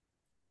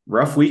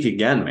 rough week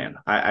again, man.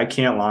 I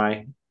can't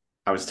lie.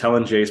 I was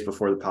telling Jace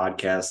before the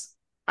podcast,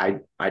 I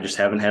just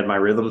haven't had my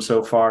rhythm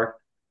so far.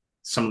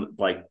 Some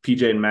like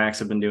PJ and Max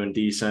have been doing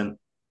decent.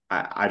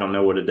 I don't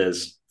know what it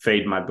is.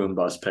 Fade my boom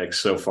bust picks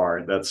so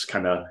far. That's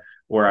kind of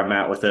where I'm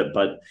at with it.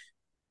 But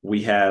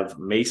we have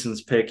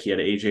Mason's pick. He had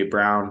AJ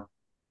Brown,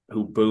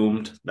 who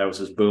boomed. That was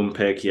his boom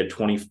pick. He had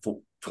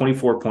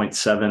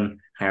 24.7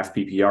 half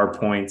PPR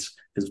points.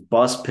 His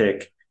bust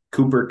pick,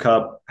 Cooper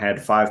Kupp, had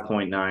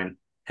 5.9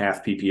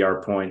 half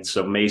PPR points.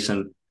 So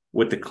Mason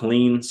with the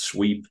clean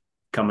sweep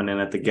coming in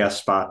at the guest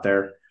spot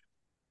there.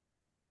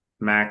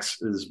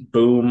 Max's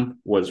boom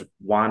was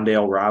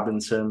Wan'Dale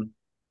Robinson.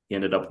 He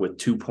ended up with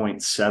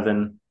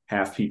 2.7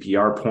 half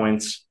PPR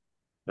points.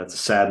 That's a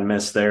sad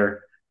miss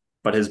there.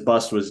 But his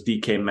bust was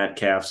DK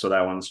Metcalf, so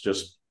that one's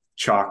just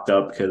chalked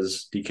up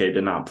because DK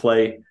did not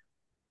play.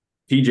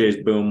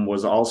 PJ's boom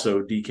was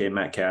also DK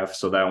Metcalf,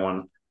 so that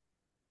one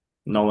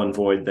null and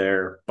void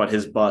there. But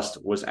his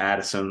bust was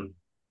Addison,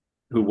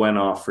 who went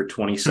off for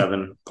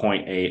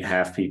 27.8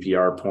 half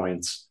PPR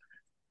points.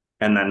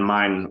 And then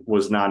mine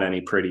was not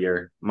any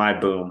prettier. My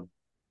boom,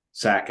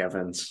 Zach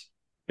Evans.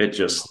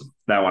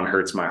 That one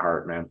hurts my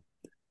heart, man.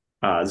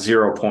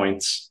 0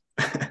 points.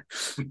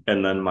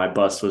 And then my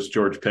bust was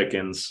George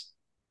Pickens,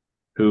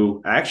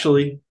 who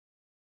actually,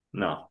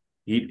 no,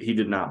 he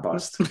did not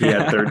bust. He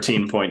had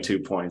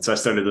 13.2 points. I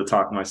started to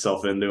talk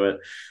myself into it.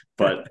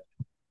 But,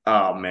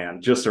 oh,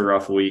 man, just a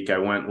rough week. I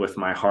went with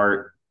my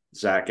heart,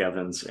 Zach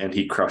Evans, and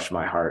he crushed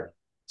my heart.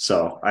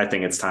 So I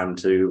think it's time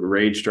to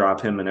rage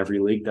drop him in every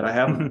league that I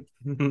have.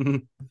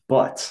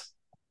 But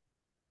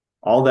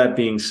all that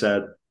being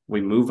said, we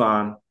move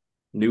on.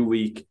 New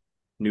week,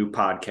 new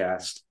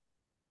podcast.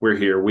 We're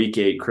here, week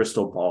 8,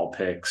 crystal ball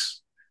picks.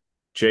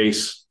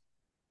 Jace,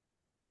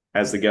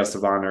 as the guest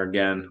of honor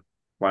again,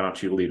 why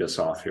don't you lead us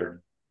off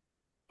here?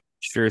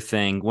 Sure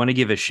thing. Want to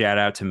give a shout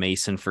out to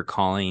Mason for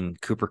calling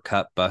Cooper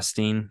Kupp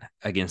busting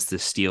against the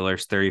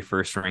Steelers'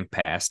 31st ranked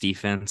pass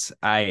defense.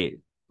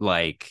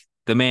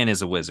 the man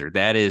is a wizard.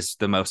 That is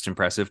the most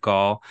impressive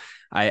call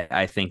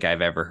I think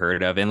I've ever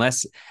heard of.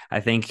 Unless I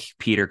think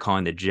Peter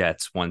calling the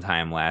Jets one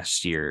time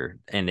last year,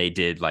 and they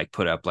did like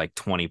put up like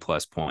 20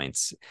 plus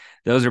points.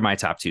 Those are my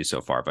top two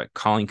so far. But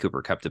calling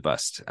Cooper Kupp to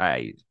bust,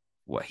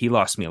 he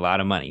lost me a lot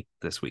of money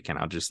this weekend.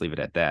 I'll just leave it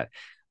at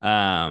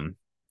that.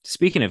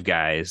 Speaking of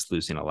guys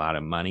losing a lot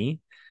of money,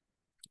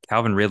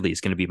 Calvin Ridley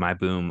is going to be my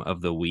boom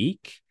of the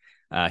week.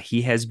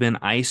 He has been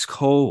ice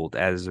cold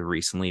as of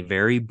recently,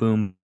 very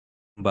boom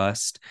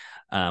bust.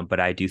 But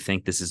I do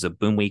think this is a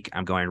boom week.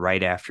 I'm going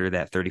right after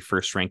that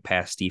 31st ranked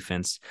pass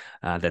defense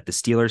that the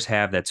Steelers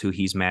have. That's who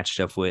he's matched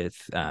up with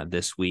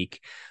this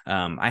week.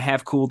 I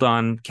have cooled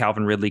on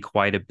Calvin Ridley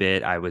quite a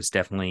bit. I was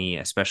definitely,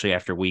 especially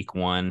after week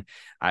one,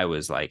 I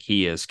was like,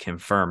 he is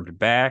confirmed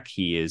back.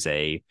 He is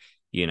a,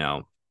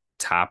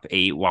 top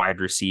 8 wide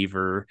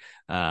receiver.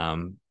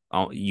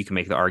 You can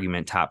make the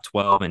argument top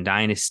 12 in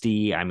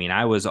Dynasty. I mean,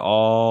 I was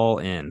all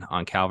in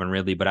on Calvin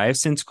Ridley, but I have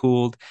since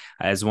cooled,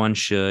 as one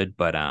should.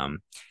 But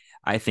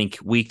I think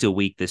week to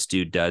week, this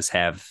dude does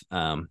have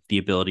the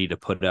ability to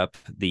put up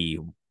the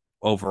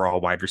overall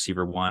wide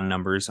receiver 1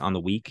 numbers on the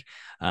week.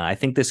 I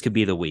think this could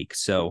be the week.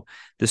 So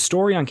the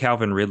story on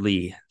Calvin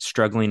Ridley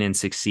struggling and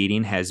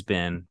succeeding has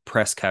been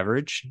press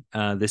coverage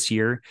this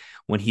year.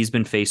 When he's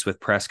been faced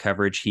with press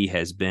coverage, he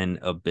has been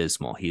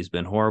abysmal. He's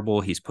been horrible.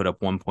 He's put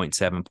up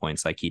 1.7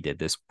 points like he did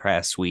this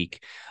past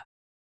week.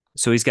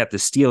 So he's got the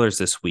Steelers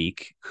this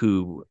week,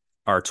 who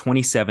are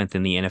 27th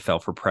in the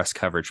NFL for press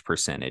coverage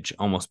percentage,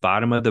 almost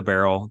bottom of the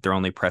barrel. They're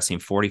only pressing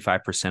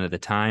 45% of the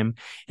time.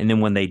 And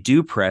then when they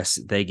do press,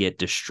 they get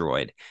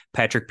destroyed.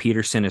 Patrick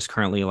Peterson is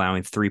currently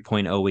allowing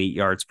 3.08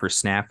 yards per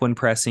snap when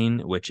pressing,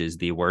 which is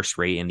the worst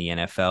rate in the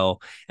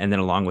NFL. And then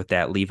along with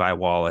that, Levi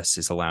Wallace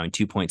is allowing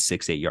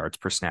 2.68 yards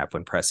per snap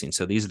when pressing.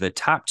 So these are the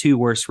top 2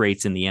 worst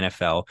rates in the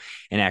NFL.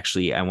 And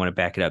actually, I want to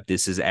back it up.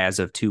 This is as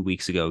of 2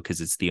 weeks ago,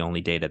 because it's the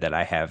only data that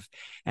I have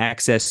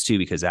access to,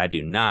 because I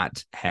do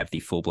not have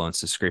the full-blown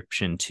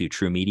subscription to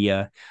True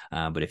Media.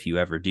 But if you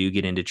ever do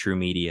get into True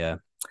Media,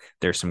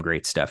 there's some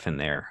great stuff in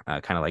there,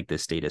 kind of like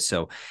this data.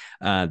 So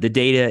the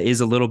data is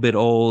a little bit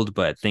old,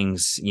 but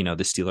things, the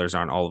Steelers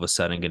aren't all of a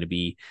sudden going to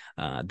be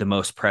the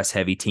most press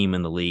heavy team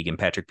in the league. And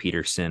Patrick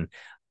Peterson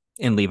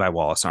and Levi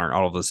Wallace aren't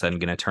all of a sudden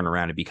going to turn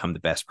around and become the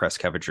best press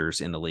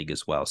coveragers in the league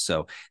as well.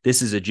 So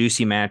this is a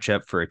juicy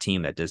matchup for a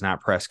team that does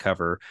not press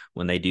cover.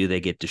 When they do, they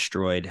get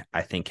destroyed.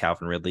 I think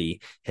Calvin Ridley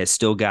has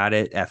still got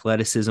it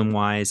athleticism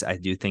wise. I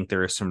do think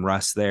there is some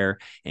rust there.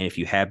 And if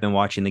you have been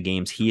watching the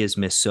games, he has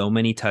missed so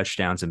many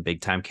touchdowns and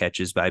big time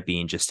catches by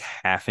being just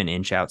half an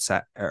inch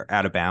outside or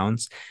out of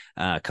bounds.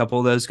 A couple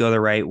of those go the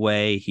right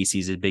way. He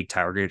sees a big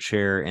target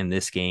share in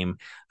this game.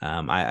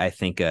 I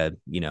think a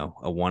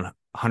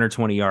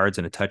 120 yards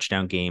and a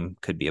touchdown game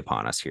could be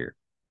upon us here.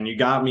 And you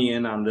got me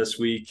in on this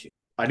week.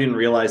 I didn't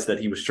realize that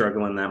he was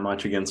struggling that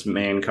much against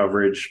man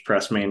coverage,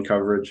 press man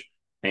coverage.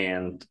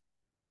 And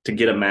to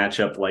get a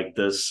matchup like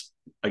this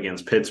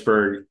against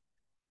Pittsburgh,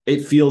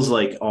 it feels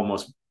like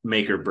almost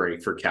make or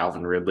break for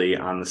Calvin Ridley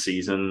on the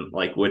season,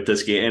 like with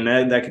this game.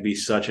 And that could be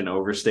such an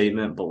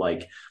overstatement, but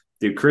like,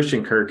 dude,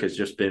 Christian Kirk has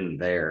just been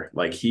there.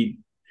 Like he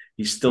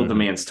still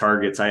demands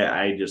targets.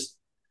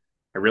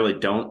 I really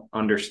don't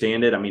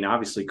understand it. I mean,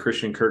 obviously,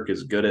 Christian Kirk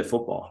is good at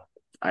football.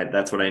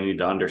 That's what I need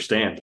to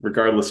understand,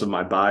 regardless of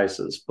my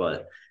biases.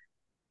 But,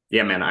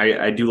 yeah, man,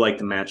 I do like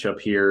the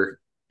matchup here,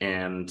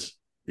 and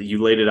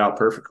you laid it out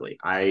perfectly.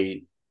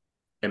 I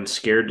am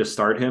scared to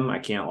start him. I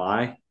can't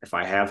lie if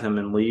I have him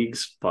in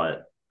leagues.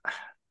 But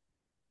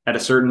at a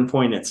certain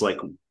point, it's like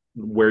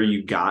where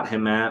you got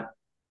him at,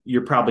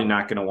 you're probably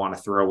not going to want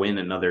to throw in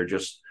another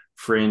just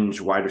fringe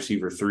wide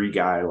receiver 3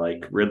 guy.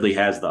 Like Ridley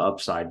has the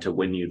upside to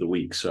win you the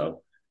week.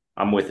 So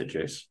I'm with it,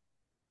 Jace.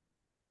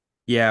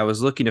 Yeah, I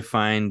was looking to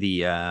find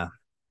the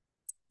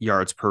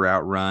yards per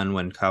route run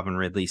when Calvin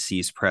Ridley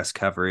sees press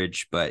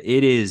coverage, but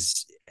it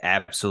is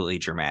absolutely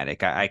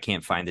dramatic. I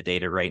can't find the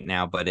data right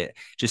now, but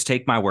just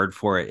take my word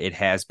for it. It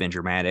has been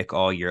dramatic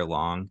all year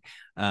long.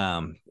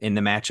 In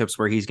the matchups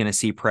where he's going to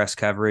see press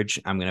coverage,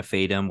 I'm going to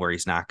fade him. Where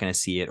he's not going to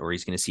see it, or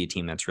he's going to see a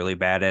team that's really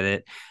bad at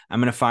it, I'm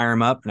going to fire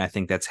him up. And I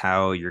think that's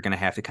how you're going to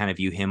have to kind of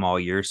view him all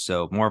year.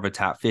 So more of a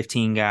top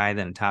 15 guy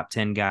than a top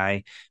 10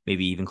 guy,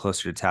 maybe even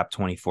closer to top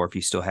 24 if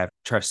you still have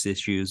trust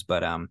issues.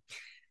 But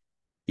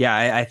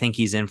yeah, I think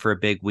he's in for a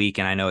big week,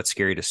 and I know it's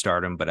scary to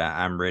start him, but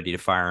I'm ready to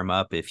fire him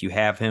up. If you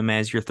have him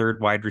as your 3rd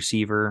wide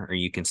receiver, or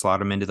you can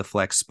slot him into the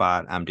flex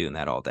spot, I'm doing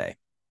that all day.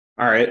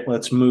 All right,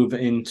 let's move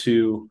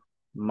into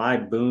my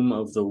boom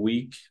of the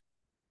week.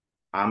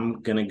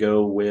 I'm going to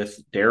go with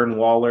Darren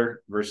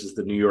Waller versus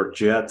the New York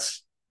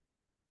Jets.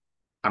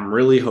 I'm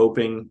really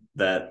hoping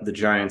that the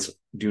Giants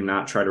do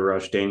not try to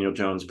rush Daniel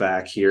Jones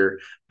back here.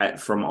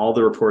 From all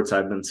the reports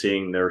I've been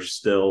seeing, they're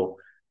still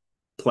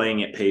playing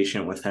it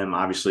patient with him.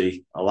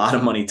 Obviously, a lot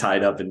of money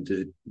tied up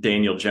into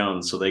Daniel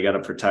Jones, so they got to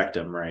protect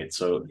him, right?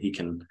 So he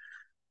can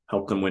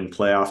help them win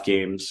playoff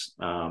games.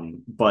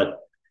 But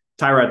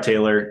Tyrod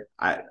Taylor,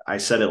 I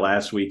said it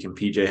last week, and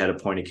PJ had a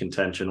point of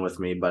contention with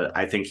me, but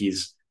I think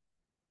he's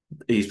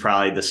He's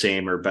probably the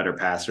same or better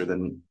passer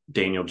than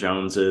Daniel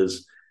Jones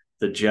is.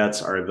 The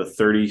Jets are the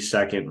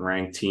 32nd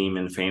ranked team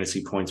in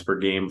fantasy points per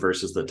game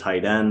versus the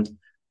tight end,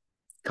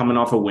 coming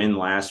off a win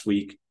last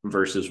week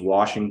versus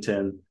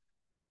Washington.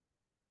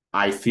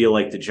 I feel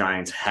like the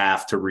Giants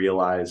have to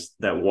realize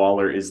that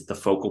Waller is the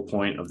focal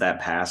point of that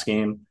pass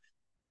game,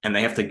 and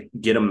they have to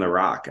get him the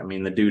rock. I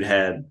mean, the dude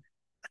had,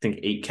 I think,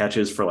 8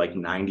 catches for like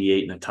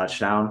 98 and a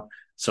touchdown.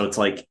 So it's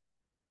like,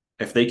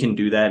 if they can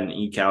do that and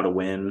eke out a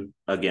win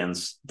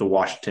against the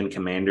Washington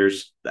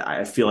Commanders,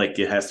 I feel like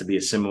it has to be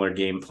a similar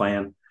game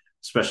plan,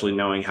 especially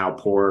knowing how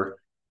poor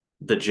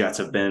the Jets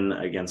have been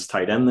against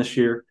tight end this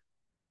year.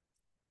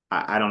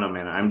 I don't know,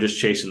 man. I'm just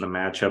chasing the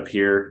matchup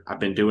here. I've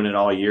been doing it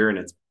all year, and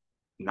it's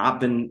not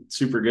been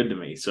super good to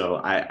me. So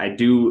I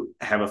do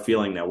have a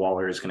feeling that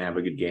Waller is going to have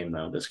a good game,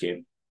 though, this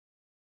game.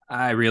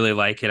 I really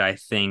like it. I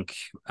think,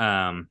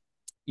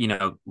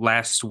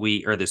 last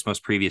week or this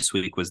most previous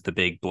week was the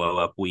big blow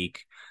up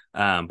week.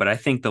 But I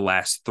think the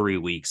last 3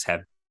 weeks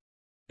have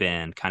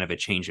been kind of a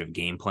change of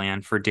game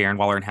plan for Darren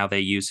Waller and how they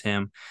use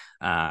him.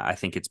 I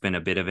think it's been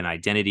a bit of an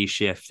identity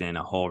shift and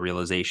a whole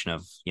realization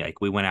of,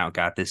 we went out,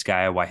 got this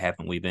guy. Why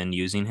haven't we been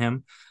using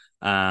him?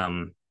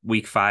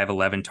 Week 5,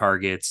 11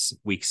 targets,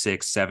 week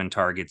 6, 7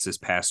 targets, this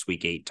past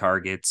week, 8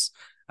 targets.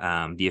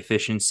 The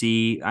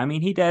efficiency, I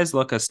mean, he does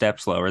look a step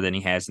slower than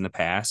he has in the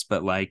past,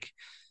 but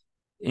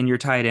in your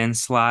tight end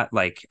slot,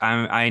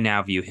 I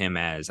now view him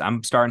as,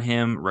 I'm starting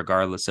him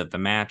regardless of the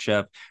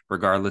matchup,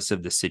 regardless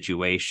of the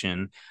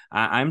situation.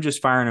 I'm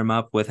just firing him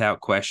up without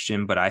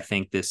question, but I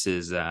think this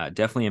is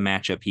definitely a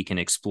matchup he can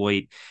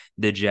exploit.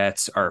 The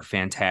Jets are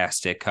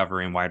fantastic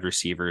covering wide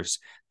receivers.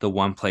 The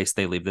one place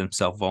they leave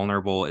themselves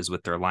vulnerable is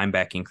with their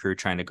linebacking crew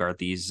trying to guard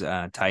these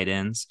tight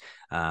ends.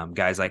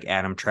 Guys like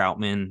Adam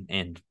Troutman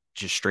and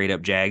just straight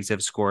up Jags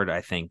have scored.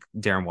 I think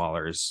Darren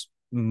Waller is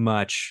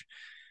much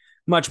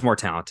more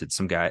talented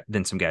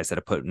than some guys that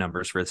have put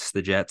numbers for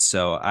the Jets.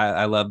 So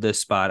I love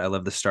this spot. I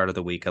love the start of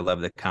the week. I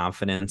love the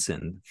confidence.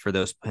 And for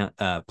those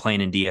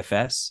playing in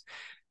DFS,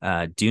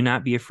 do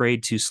not be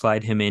afraid to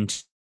slide him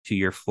into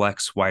your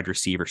flex wide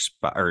receiver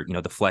spot, or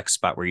the flex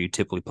spot where you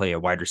typically play a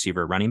wide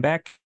receiver running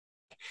back.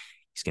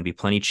 He's going to be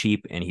plenty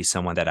cheap, and he's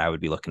someone that I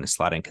would be looking to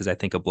slot in because I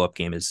think a blow-up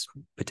game is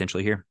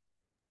potentially here.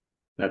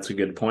 That's a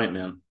good point,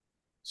 man.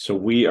 So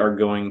we are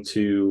going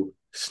to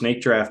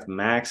snake draft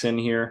Max in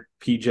here.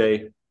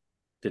 PJ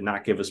did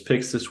not give us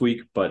picks this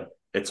week, but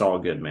it's all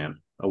good, man.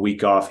 A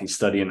week off. He's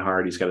studying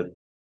hard. He's got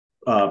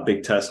a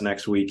big test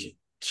next week.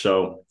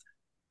 So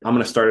I'm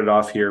going to start it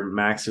off here.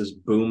 Max's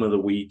boom of the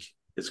week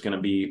is going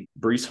to be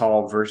Breece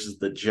Hall versus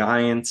the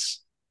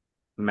Giants.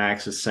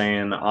 Max is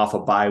saying off a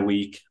bye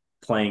week,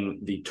 playing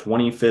the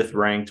 25th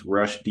ranked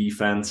rush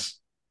defense.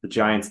 The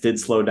Giants did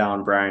slow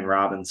down Brian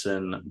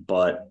Robinson,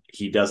 but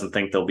he doesn't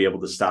think they'll be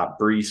able to stop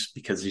Breece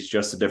because he's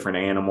just a different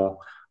animal.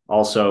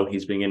 Also,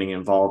 he's been getting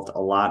involved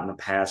a lot in the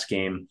pass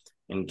game,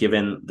 and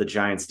given the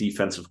Giants'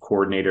 defensive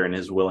coordinator and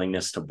his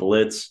willingness to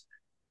blitz,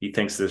 he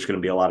thinks there's going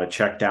to be a lot of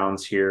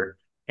checkdowns here.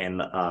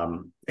 And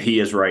he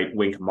is right.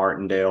 Wink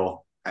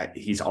Martindale,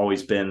 he's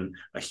always been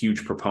a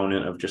huge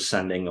proponent of just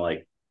sending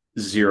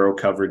zero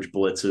coverage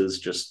blitzes,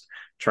 just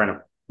trying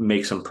to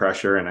make some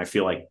pressure. And I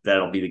feel like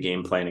that'll be the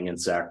game plan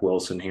against Zach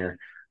Wilson here.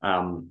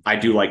 I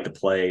do like the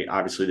play.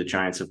 Obviously, the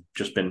Giants have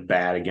just been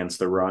bad against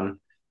the run,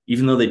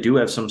 even though they do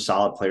have some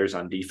solid players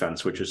on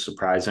defense, which is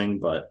surprising.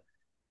 But,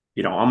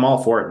 I'm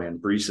all for it, man.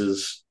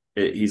 Breece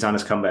he's on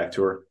his comeback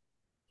tour.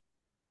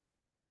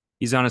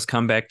 He's on his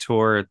comeback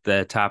tour.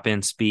 The top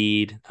end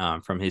speed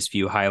from his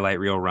few highlight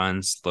reel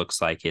runs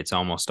looks like it's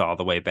almost all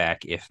the way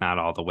back, if not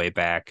all the way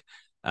back.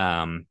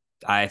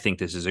 I think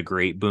this is a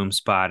great boom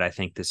spot. I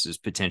think this is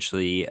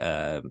potentially,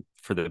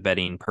 for the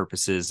betting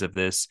purposes of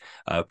this,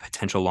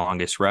 potential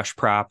longest rush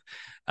prop,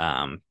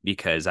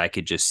 because I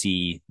could just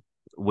see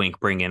Wink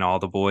bring in all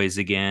the boys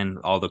again,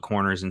 all the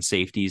corners and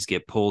safeties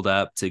get pulled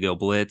up to go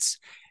blitz.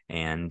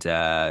 And,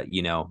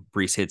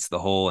 Breece hits the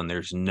hole and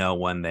there's no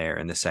one there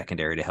in the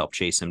secondary to help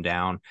chase him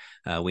down.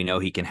 We know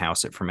he can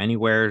house it from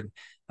anywhere.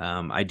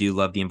 I do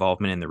love the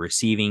involvement in the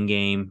receiving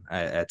game.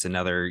 That's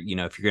another, if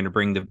you're going to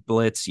bring the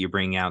blitz, you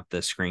bring out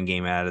the screen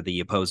game out of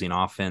the opposing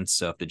offense.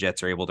 So if the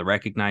Jets are able to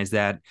recognize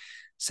that,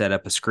 set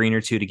up a screen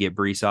or two to get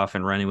Breece off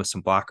and running with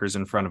some blockers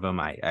in front of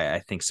him,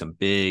 I think some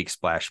big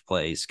splash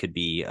plays could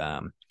be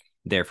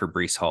there for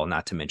Breece Hall,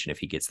 not to mention if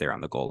he gets there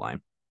on the goal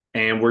line.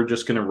 And we're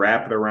just going to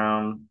wrap it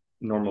around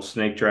normal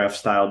snake draft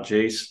style.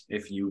 Jace,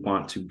 if you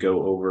want to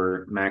go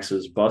over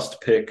Max's bust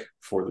pick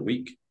for the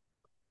week.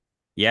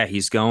 Yeah,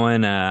 he's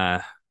going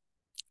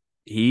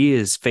he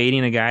is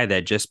fading a guy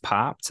that just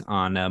popped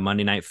on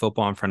Monday Night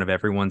Football in front of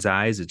everyone's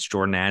eyes. It's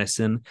Jordan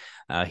Addison.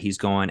 He's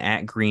going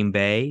at Green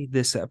Bay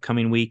this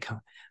upcoming week.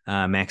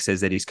 Max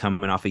says that he's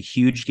coming off a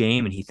huge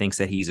game and he thinks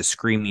that he's a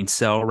screaming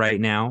sell right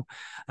now.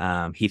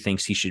 He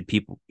thinks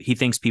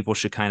people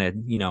should kind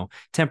of,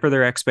 temper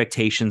their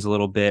expectations a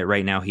little bit.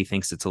 Right now, he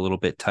thinks it's a little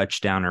bit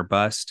touchdown or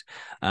bust.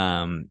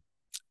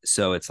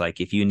 So it's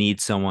like, if you need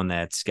someone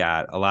that's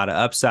got a lot of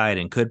upside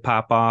and could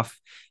pop off,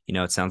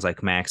 It sounds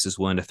like Max is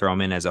willing to throw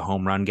him in as a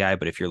home run guy,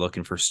 but if you're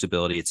looking for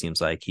stability, it seems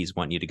like he's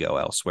wanting you to go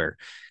elsewhere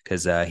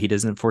because he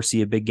doesn't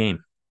foresee a big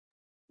game.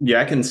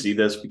 Yeah, I can see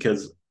this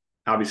because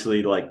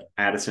obviously like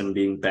Addison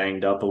being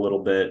banged up a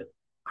little bit.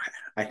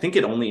 I think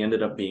it only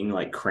ended up being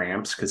like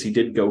cramps because he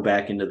did go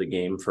back into the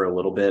game for a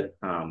little bit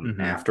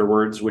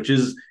afterwards, which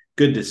is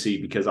good to see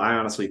because I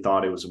honestly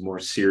thought it was a more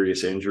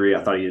serious injury.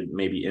 I thought he had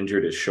maybe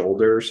injured his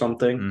shoulder or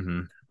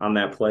something on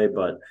that play,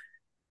 but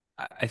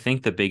I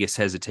think the biggest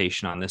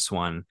hesitation on this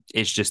one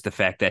is just the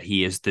fact that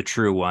he is the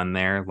true one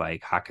there.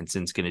 Like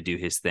Hawkinson's going to do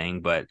his thing,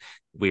 but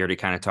we already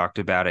kind of talked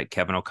about it.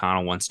 Kevin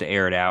O'Connell wants to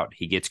air it out.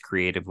 He gets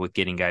creative with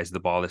getting guys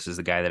the ball. This is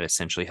the guy that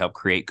essentially helped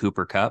create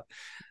Cooper Kupp.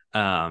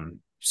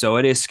 So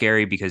it is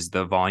scary because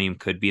the volume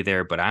could be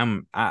there, but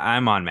I'm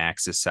on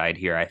Max's side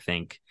here. I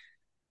think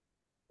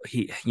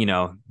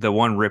the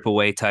one rip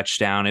away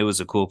touchdown, it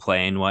was a cool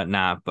play and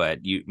whatnot, but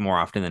more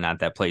often than not,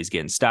 that play is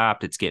getting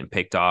stopped, it's getting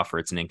picked off, or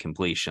it's an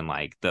incompletion.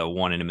 Like the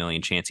 1 in a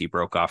million chance he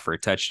broke off for a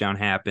touchdown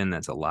happened.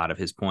 That's a lot of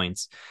his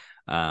points.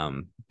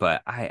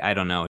 But I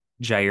don't know.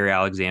 Jair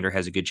Alexander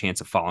has a good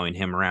chance of following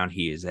him around.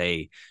 He is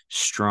a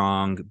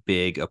strong,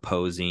 big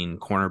opposing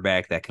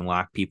cornerback that can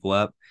lock people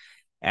up.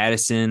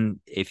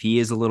 Addison, if he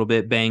is a little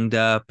bit banged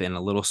up and a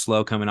little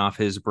slow coming off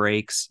his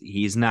breaks,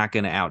 he's not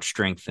going to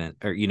out-strengthen,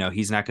 or,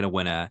 he's not going to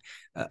win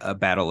a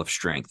battle of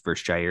strength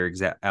versus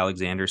Jair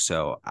Alexander.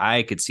 So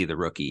I could see the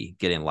rookie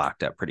getting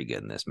locked up pretty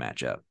good in this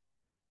matchup.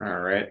 All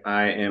right.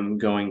 I am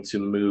going to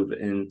move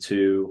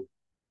into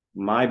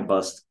my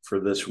bust for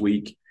this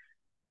week,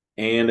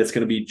 and it's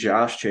going to be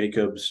Josh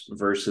Jacobs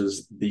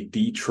versus the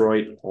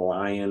Detroit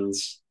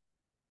Lions.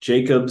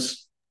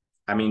 Jacobs,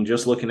 I mean,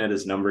 just looking at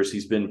his numbers,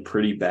 he's been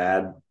pretty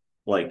bad,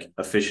 like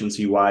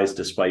efficiency-wise,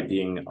 despite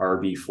being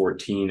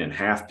RB14 and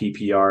half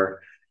PPR.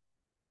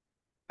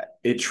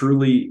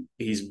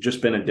 He's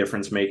just been a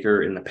difference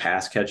maker in the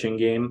pass-catching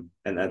game,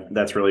 and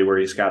that's really where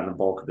he's gotten the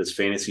bulk of his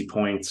fantasy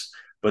points.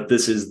 But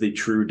this is the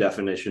true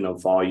definition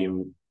of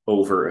volume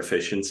over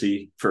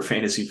efficiency for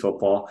fantasy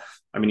football.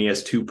 I mean, he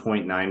has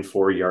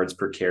 2.94 yards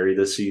per carry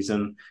this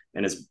season,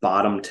 and is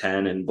bottom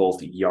 10 in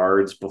both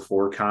yards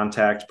before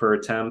contact per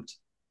attempt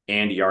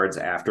and yards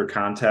after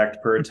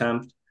contact per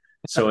attempt.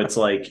 So it's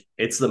like,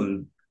 it's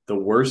the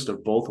worst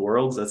of both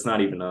worlds. That's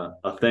not even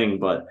a thing,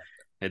 but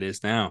it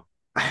is now.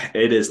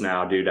 It is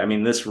now, dude. I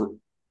mean, this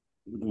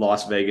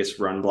Las Vegas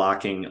run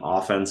blocking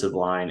offensive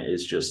line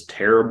is just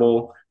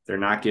terrible. They're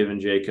not giving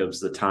Jacobs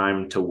the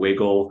time to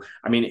wiggle.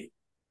 I mean,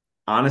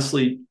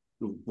 honestly,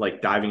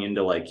 like diving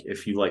into like,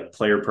 if you like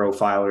Player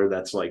Profiler,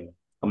 that's like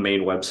a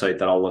main website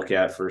that I'll look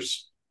at for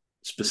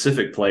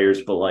specific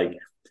players, but like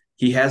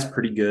he has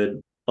pretty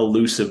good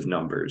elusive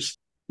numbers,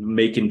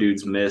 making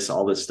dudes miss,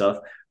 all this stuff,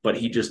 but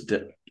he just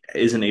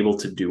isn't able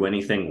to do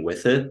anything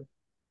with it.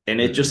 And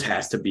it just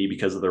has to be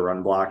because of the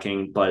run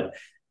blocking. But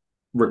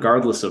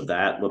regardless of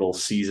that little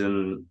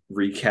season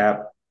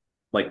recap,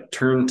 like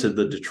turn to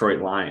the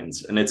Detroit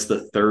Lions, and it's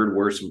the third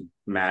worst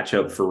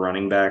matchup for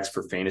running backs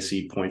for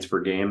fantasy points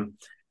per game.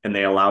 And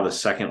they allow the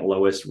second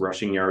lowest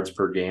rushing yards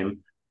per game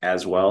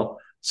as well.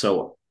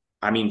 So,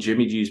 I mean,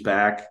 Jimmy G's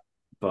back,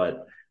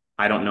 but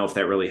I don't know if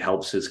that really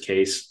helps his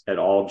case at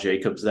all.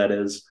 Jacobs, that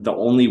is. The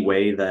only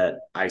way that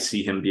I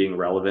see him being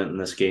relevant in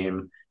this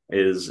game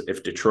is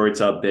if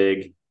Detroit's up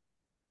big,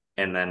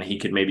 and then he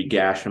could maybe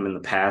gash him in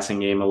the passing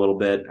game a little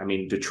bit. I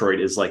mean, Detroit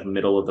is like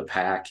middle of the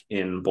pack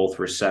in both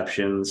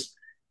receptions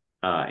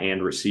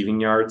and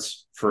receiving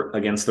yards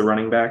against the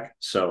running back.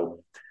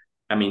 So,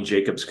 I mean,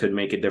 Jacobs could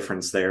make a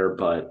difference there,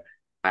 but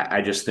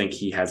I just think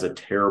he has a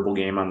terrible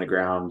game on the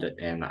ground,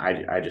 and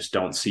I just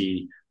don't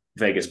see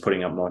Vegas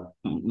putting up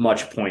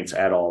much points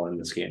at all in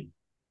this game.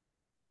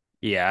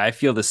 Yeah, I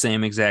feel the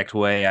same exact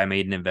way. I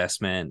made an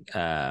investment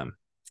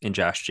in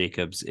Josh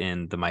Jacobs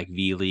in the Mike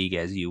V League,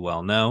 as you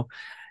well know.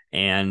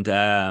 And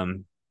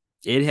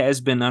it has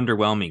been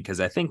underwhelming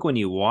because I think when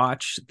you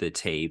watch the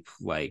tape,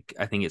 like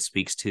I think it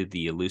speaks to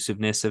the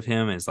elusiveness of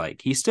him, is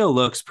like he still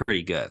looks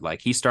pretty good.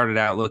 Like he started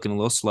out looking a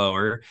little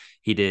slower.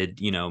 He did,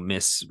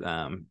 miss,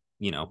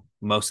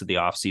 most of the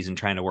offseason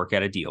trying to work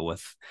out a deal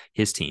with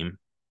his team.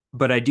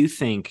 But I do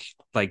think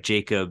like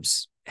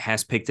Jacobs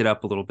has picked it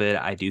up a little bit.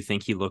 I do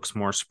think he looks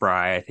more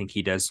spry. I think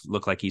he does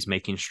look like he's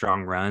making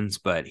strong runs,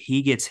 but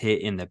he gets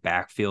hit in the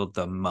backfield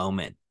the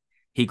moment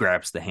he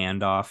grabs the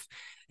handoff.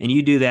 And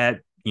you do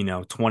that,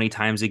 20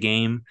 times a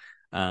game,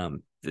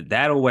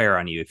 that'll wear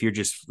on you. If you're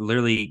just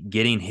literally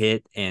getting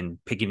hit and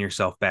picking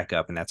yourself back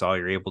up, and that's all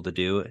you're able to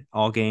do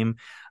all game,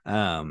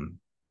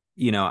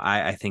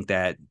 I think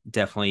that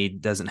definitely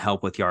doesn't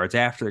help with yards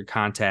after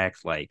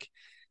contact. Like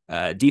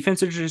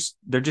defense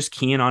they're just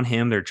keying on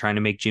him. They're trying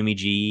to make Jimmy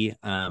G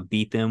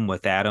beat them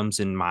with Adams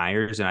and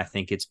Myers, and I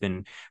think it's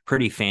been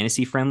pretty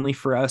fantasy friendly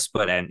for us.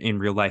 But in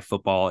real life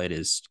football, it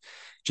is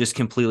just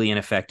completely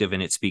ineffective,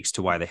 and it speaks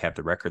to why they have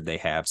the record they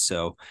have.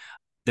 So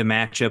the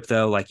matchup,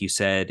 though, like you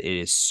said, it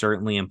is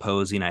certainly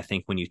imposing. I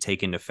think when you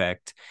take into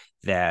effect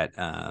that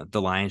the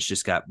Lions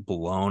just got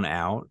blown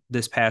out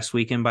this past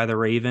weekend by the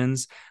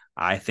Ravens,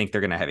 I think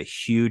they're going to have a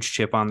huge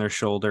chip on their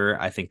shoulder.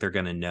 I think they're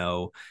going to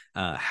know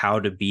how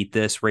to beat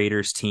this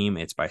Raiders team.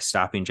 It's by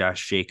stopping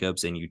Josh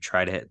Jacobs, and you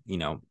try to,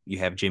 you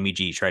have Jimmy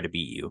G try to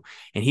beat you.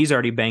 And he's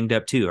already banged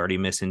up too, already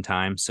missing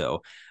time.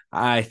 So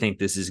I think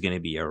this is going to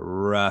be a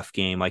rough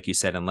game. Like you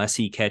said, unless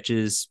he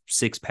catches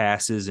 6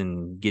 passes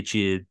and gets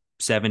you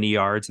 70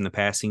 yards in the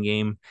passing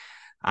game,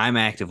 I'm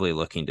actively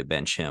looking to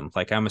bench him.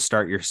 Like, I'm a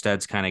start your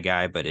studs kind of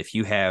guy, but if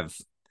you have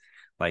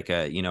like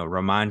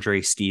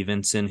Ramondre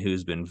Stevenson,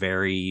 who's been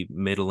very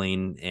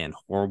middling and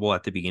horrible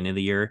at the beginning of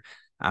the year,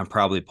 I'm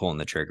probably pulling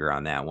the trigger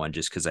on that one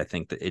just because I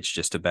think that it's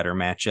just a better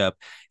matchup.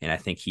 And I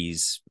think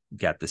he's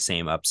got the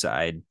same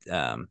upside,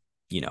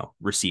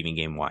 receiving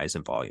game wise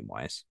and volume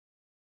wise.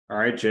 All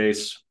right,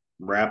 Jace,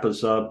 wrap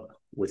us up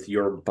with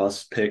your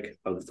bust pick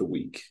of the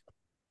week.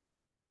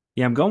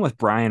 Yeah, I'm going with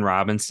Brian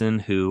Robinson,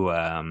 who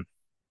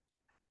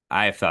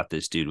I have thought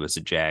this dude was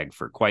a Jag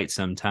for quite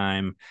some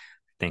time.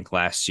 I think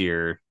last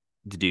year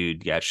the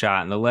dude got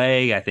shot in the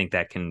leg. I think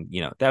that can,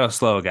 that'll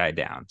slow a guy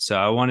down. So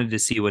I wanted to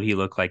see what he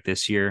looked like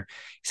this year.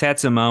 He's had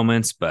some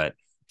moments, but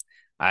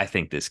I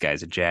think this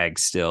guy's a Jag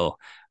still.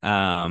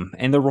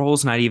 And the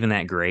role's not even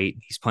that great.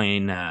 He's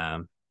playing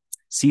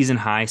season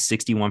high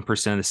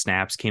 61% of the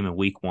snaps came in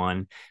week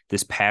 1.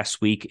 This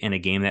past week, in a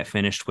game that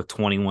finished with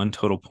 21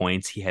 total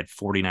points, he had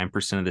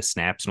 49% of the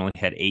snaps and only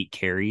had 8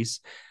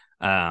 carries.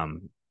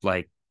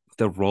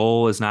 The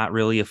role is not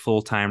really a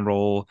full-time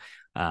role.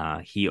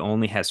 He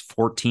only has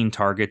 14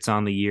 targets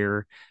on the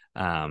year.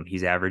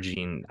 He's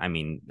averaging,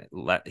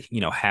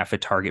 half a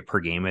target per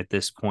game at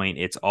this point.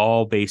 It's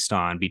all based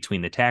on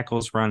between the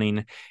tackles running,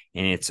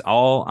 and it's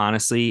all,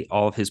 honestly,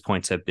 all of his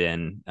points have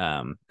been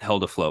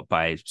held afloat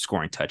by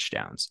scoring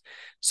touchdowns.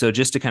 So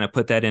just to kind of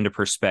put that into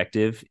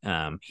perspective,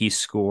 he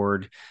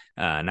scored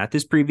not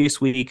this previous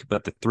week,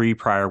 but the 3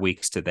 prior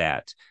weeks to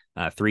that,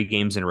 3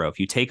 games in a row. If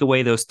you take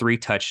away those 3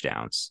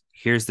 touchdowns,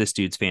 here's this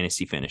dude's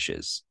fantasy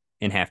finishes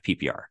in half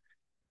PPR.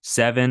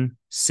 7,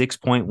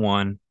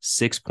 6.1,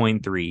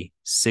 6.3,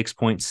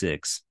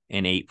 6.6,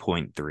 and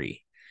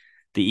 8.3.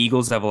 The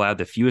Eagles have allowed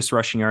the fewest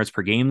rushing yards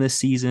per game this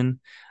season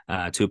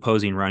to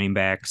opposing running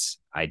backs.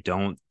 I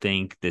don't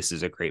think this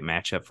is a great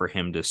matchup for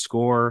him to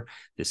score.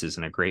 This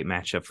isn't a great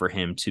matchup for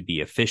him to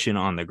be efficient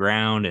on the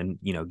ground and,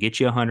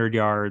 get you 100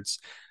 yards.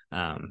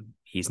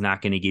 He's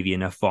not going to give you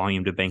enough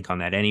volume to bank on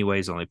that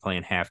anyways, only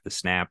playing half the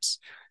snaps.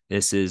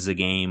 This is a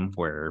game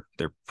where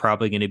they're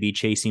probably going to be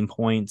chasing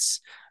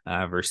points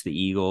versus the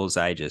Eagles.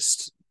 I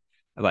just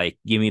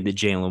give me the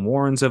Jaylen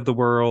Warrens of the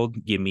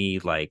world. Give me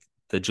the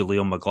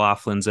Jaleel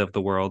McLaughlins of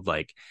the world.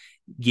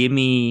 Give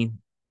me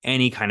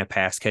any kind of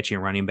pass catching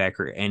running back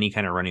or any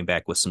kind of running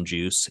back with some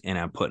juice. And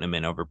I'm putting him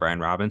in over Brian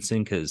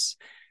Robinson because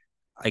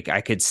I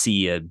could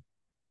see a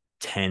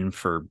 10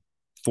 for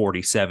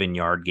 47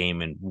 yard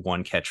game and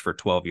 1 catch for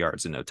 12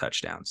 yards and no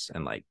touchdowns.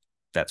 And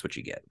that's what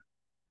you get.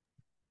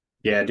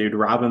 Yeah, dude,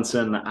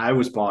 Robinson, I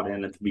was bought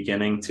in at the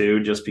beginning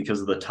too, just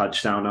because of the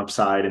touchdown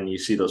upside. And you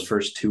see those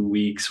first 2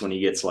 weeks when he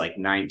gets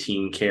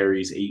 19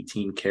 carries,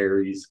 18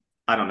 carries.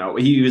 I don't know.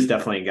 He was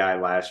definitely a guy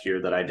last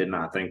year that I did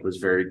not think was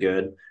very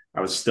good.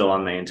 I was still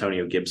on the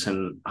Antonio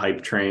Gibson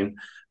hype train.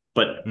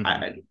 But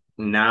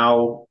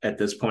now at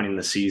this point in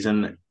the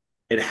season,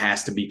 it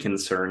has to be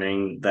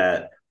concerning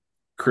that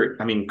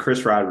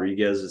Chris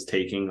Rodriguez is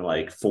taking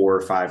 4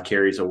 or 5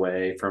 carries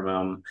away from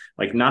him,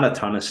 not a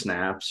ton of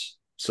snaps.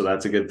 So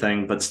that's a good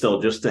thing, but still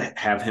just to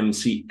have him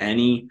see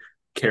any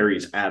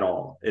carries at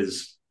all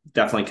is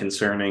definitely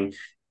concerning.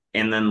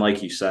 And then,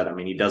 like you said,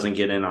 he doesn't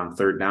get in on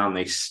 3rd down.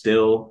 They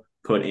still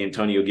put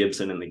Antonio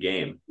Gibson in the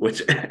game,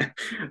 which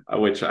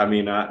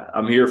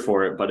I'm here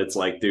for it, but it's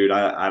dude,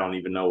 I don't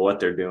even know what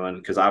they're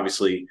doing. Cause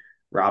obviously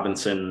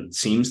Robinson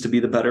seems to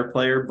be the better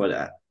player,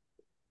 but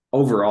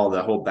overall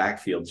the whole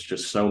backfield's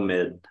just so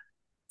mid.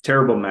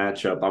 Terrible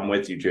matchup. I'm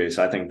with you, Jace.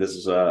 I think this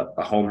is a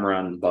home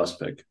run bust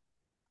pick.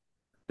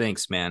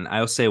 Thanks, man.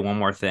 I'll say one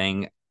more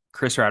thing.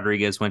 Chris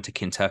Rodriguez went to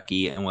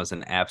Kentucky and was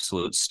an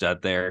absolute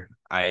stud there.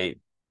 I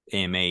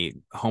am a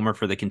homer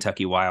for the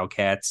Kentucky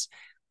Wildcats.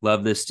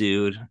 Love this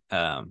dude,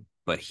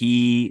 but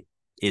he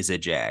is a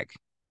Jag.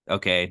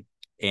 Okay.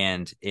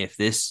 And if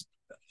this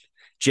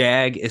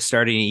Jag is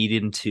starting to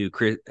eat into,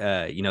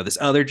 this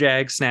other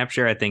Jag snap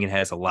share, I think it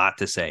has a lot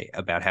to say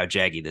about how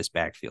jaggy this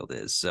backfield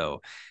is.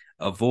 So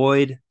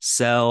avoid,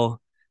 sell.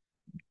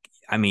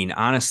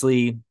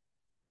 Honestly,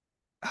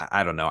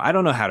 I don't know. I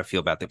don't know how to feel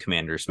about the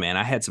Commanders, man.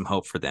 I had some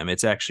hope for them.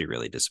 It's actually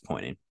really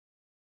disappointing.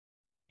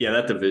 Yeah,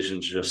 that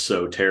division's just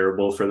so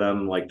terrible for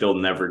them. They'll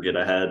never get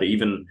ahead.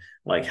 Even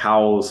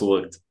Howell's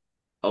looked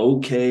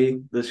okay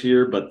this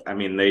year, but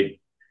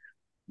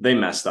they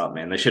messed up,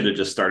 man. They should have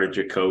just started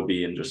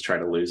Jacoby and just try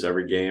to lose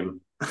every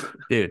game.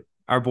 Dude,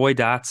 our boy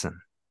Dotson.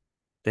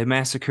 They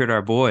massacred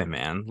our boy,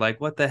 man.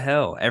 What the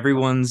hell?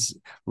 Everyone's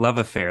love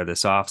affair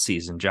this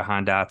offseason,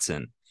 Jahan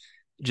Dotson.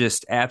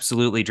 Just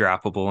absolutely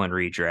droppable in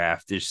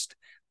redraft. Just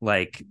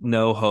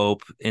no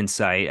hope in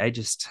sight.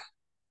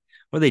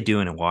 What are they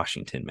doing in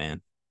Washington,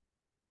 man?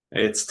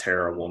 It's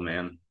terrible,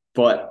 man.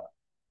 But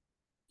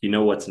you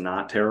know what's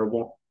not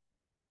terrible?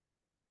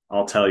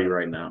 I'll tell you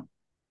right now.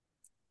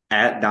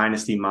 at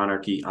Dynasty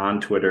Monarchy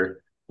on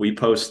Twitter. We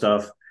post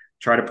stuff,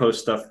 try to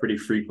post stuff pretty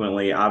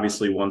frequently,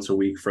 obviously once a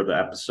week for the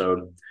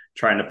episode,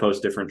 trying to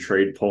post different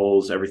trade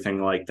polls,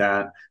 everything like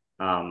that.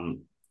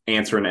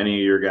 Answering any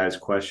of your guys'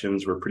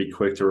 questions. We're pretty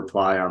quick to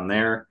reply on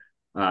there.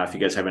 If you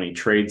guys have any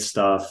trade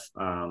stuff,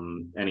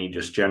 any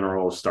just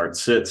general start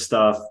sit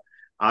stuff,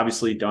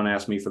 obviously don't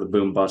ask me for the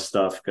boom bust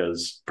stuff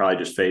because probably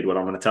just fade what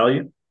I'm going to tell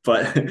you.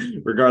 But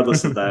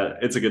regardless of that,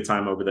 it's a good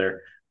time over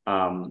there.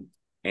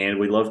 And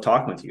we love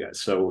talking with you guys.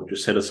 So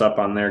just hit us up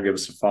on there, give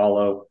us a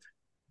follow,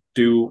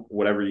 do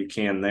whatever you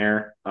can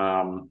there.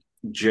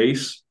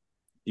 Jace,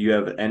 do you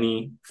have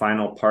any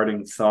final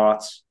parting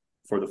thoughts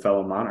for the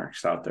fellow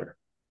Monarchs out there?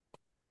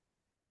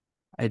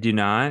 I do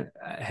not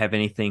have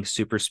anything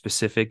super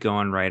specific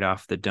going right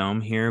off the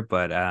dome here,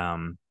 but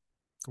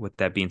with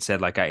that being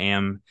said, like I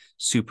am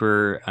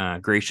super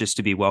gracious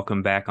to be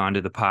welcomed back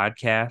onto the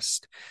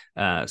podcast.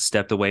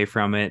 Stepped away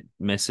from it,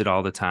 miss it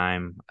all the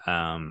time.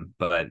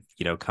 But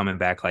coming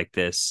back like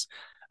this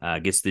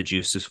gets the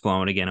juices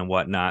flowing again and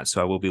whatnot. So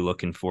I will be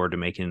looking forward to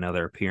making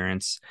another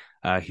appearance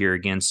here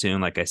again soon.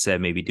 Like I said,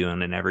 maybe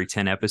doing an every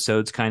 10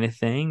 episodes kind of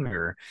thing,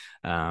 or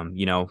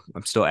I'm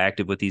still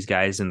active with these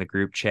guys in the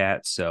group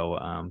chat. So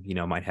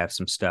might have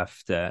some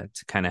stuff to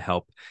kind of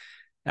help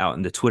out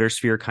in the Twitter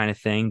sphere kind of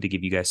thing to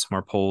give you guys some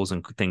more polls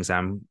and things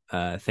I'm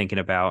thinking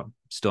about.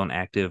 Still an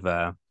active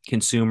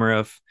consumer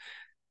of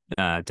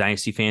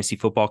Dynasty Fantasy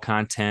Football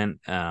content.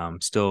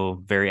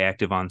 Still very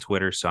active on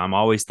Twitter. So I'm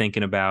always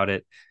thinking about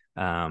it.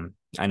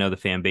 I know the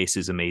fan base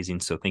is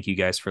amazing. So thank you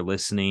guys for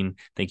listening.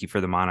 Thank you for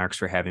the Monarchs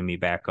for having me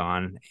back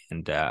on.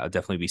 And I'll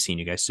definitely be seeing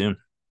you guys soon.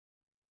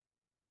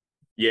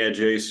 Yeah,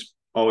 Jace,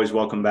 always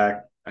welcome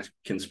back. I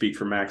can speak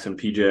for Max and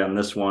PJ on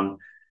this one.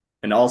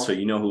 And also,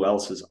 you know who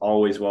else is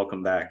always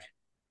welcome back?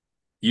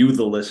 You,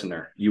 the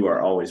listener, you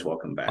are always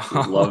welcome back.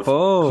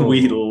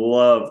 We'd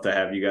love to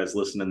have you guys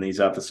listen in these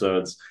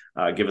episodes.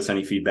 Give us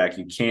any feedback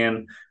you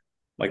can.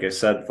 Like I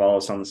said, follow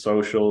us on the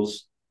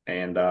socials,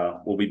 and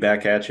we'll be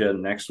back at you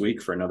next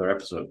week for another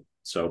episode.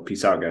 So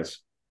peace out, guys.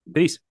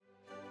 Peace.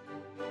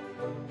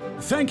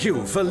 Thank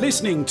you for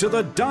listening to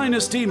the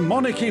Dynasty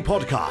Monarchy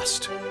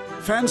podcast.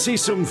 Fancy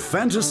some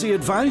fantasy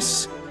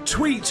advice?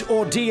 Tweet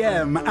or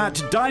DM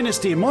at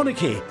Dynasty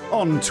Monarchy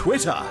on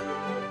Twitter.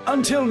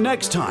 Until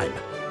next time,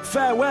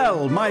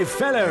 farewell, my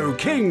fellow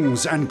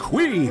kings and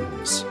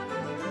queens.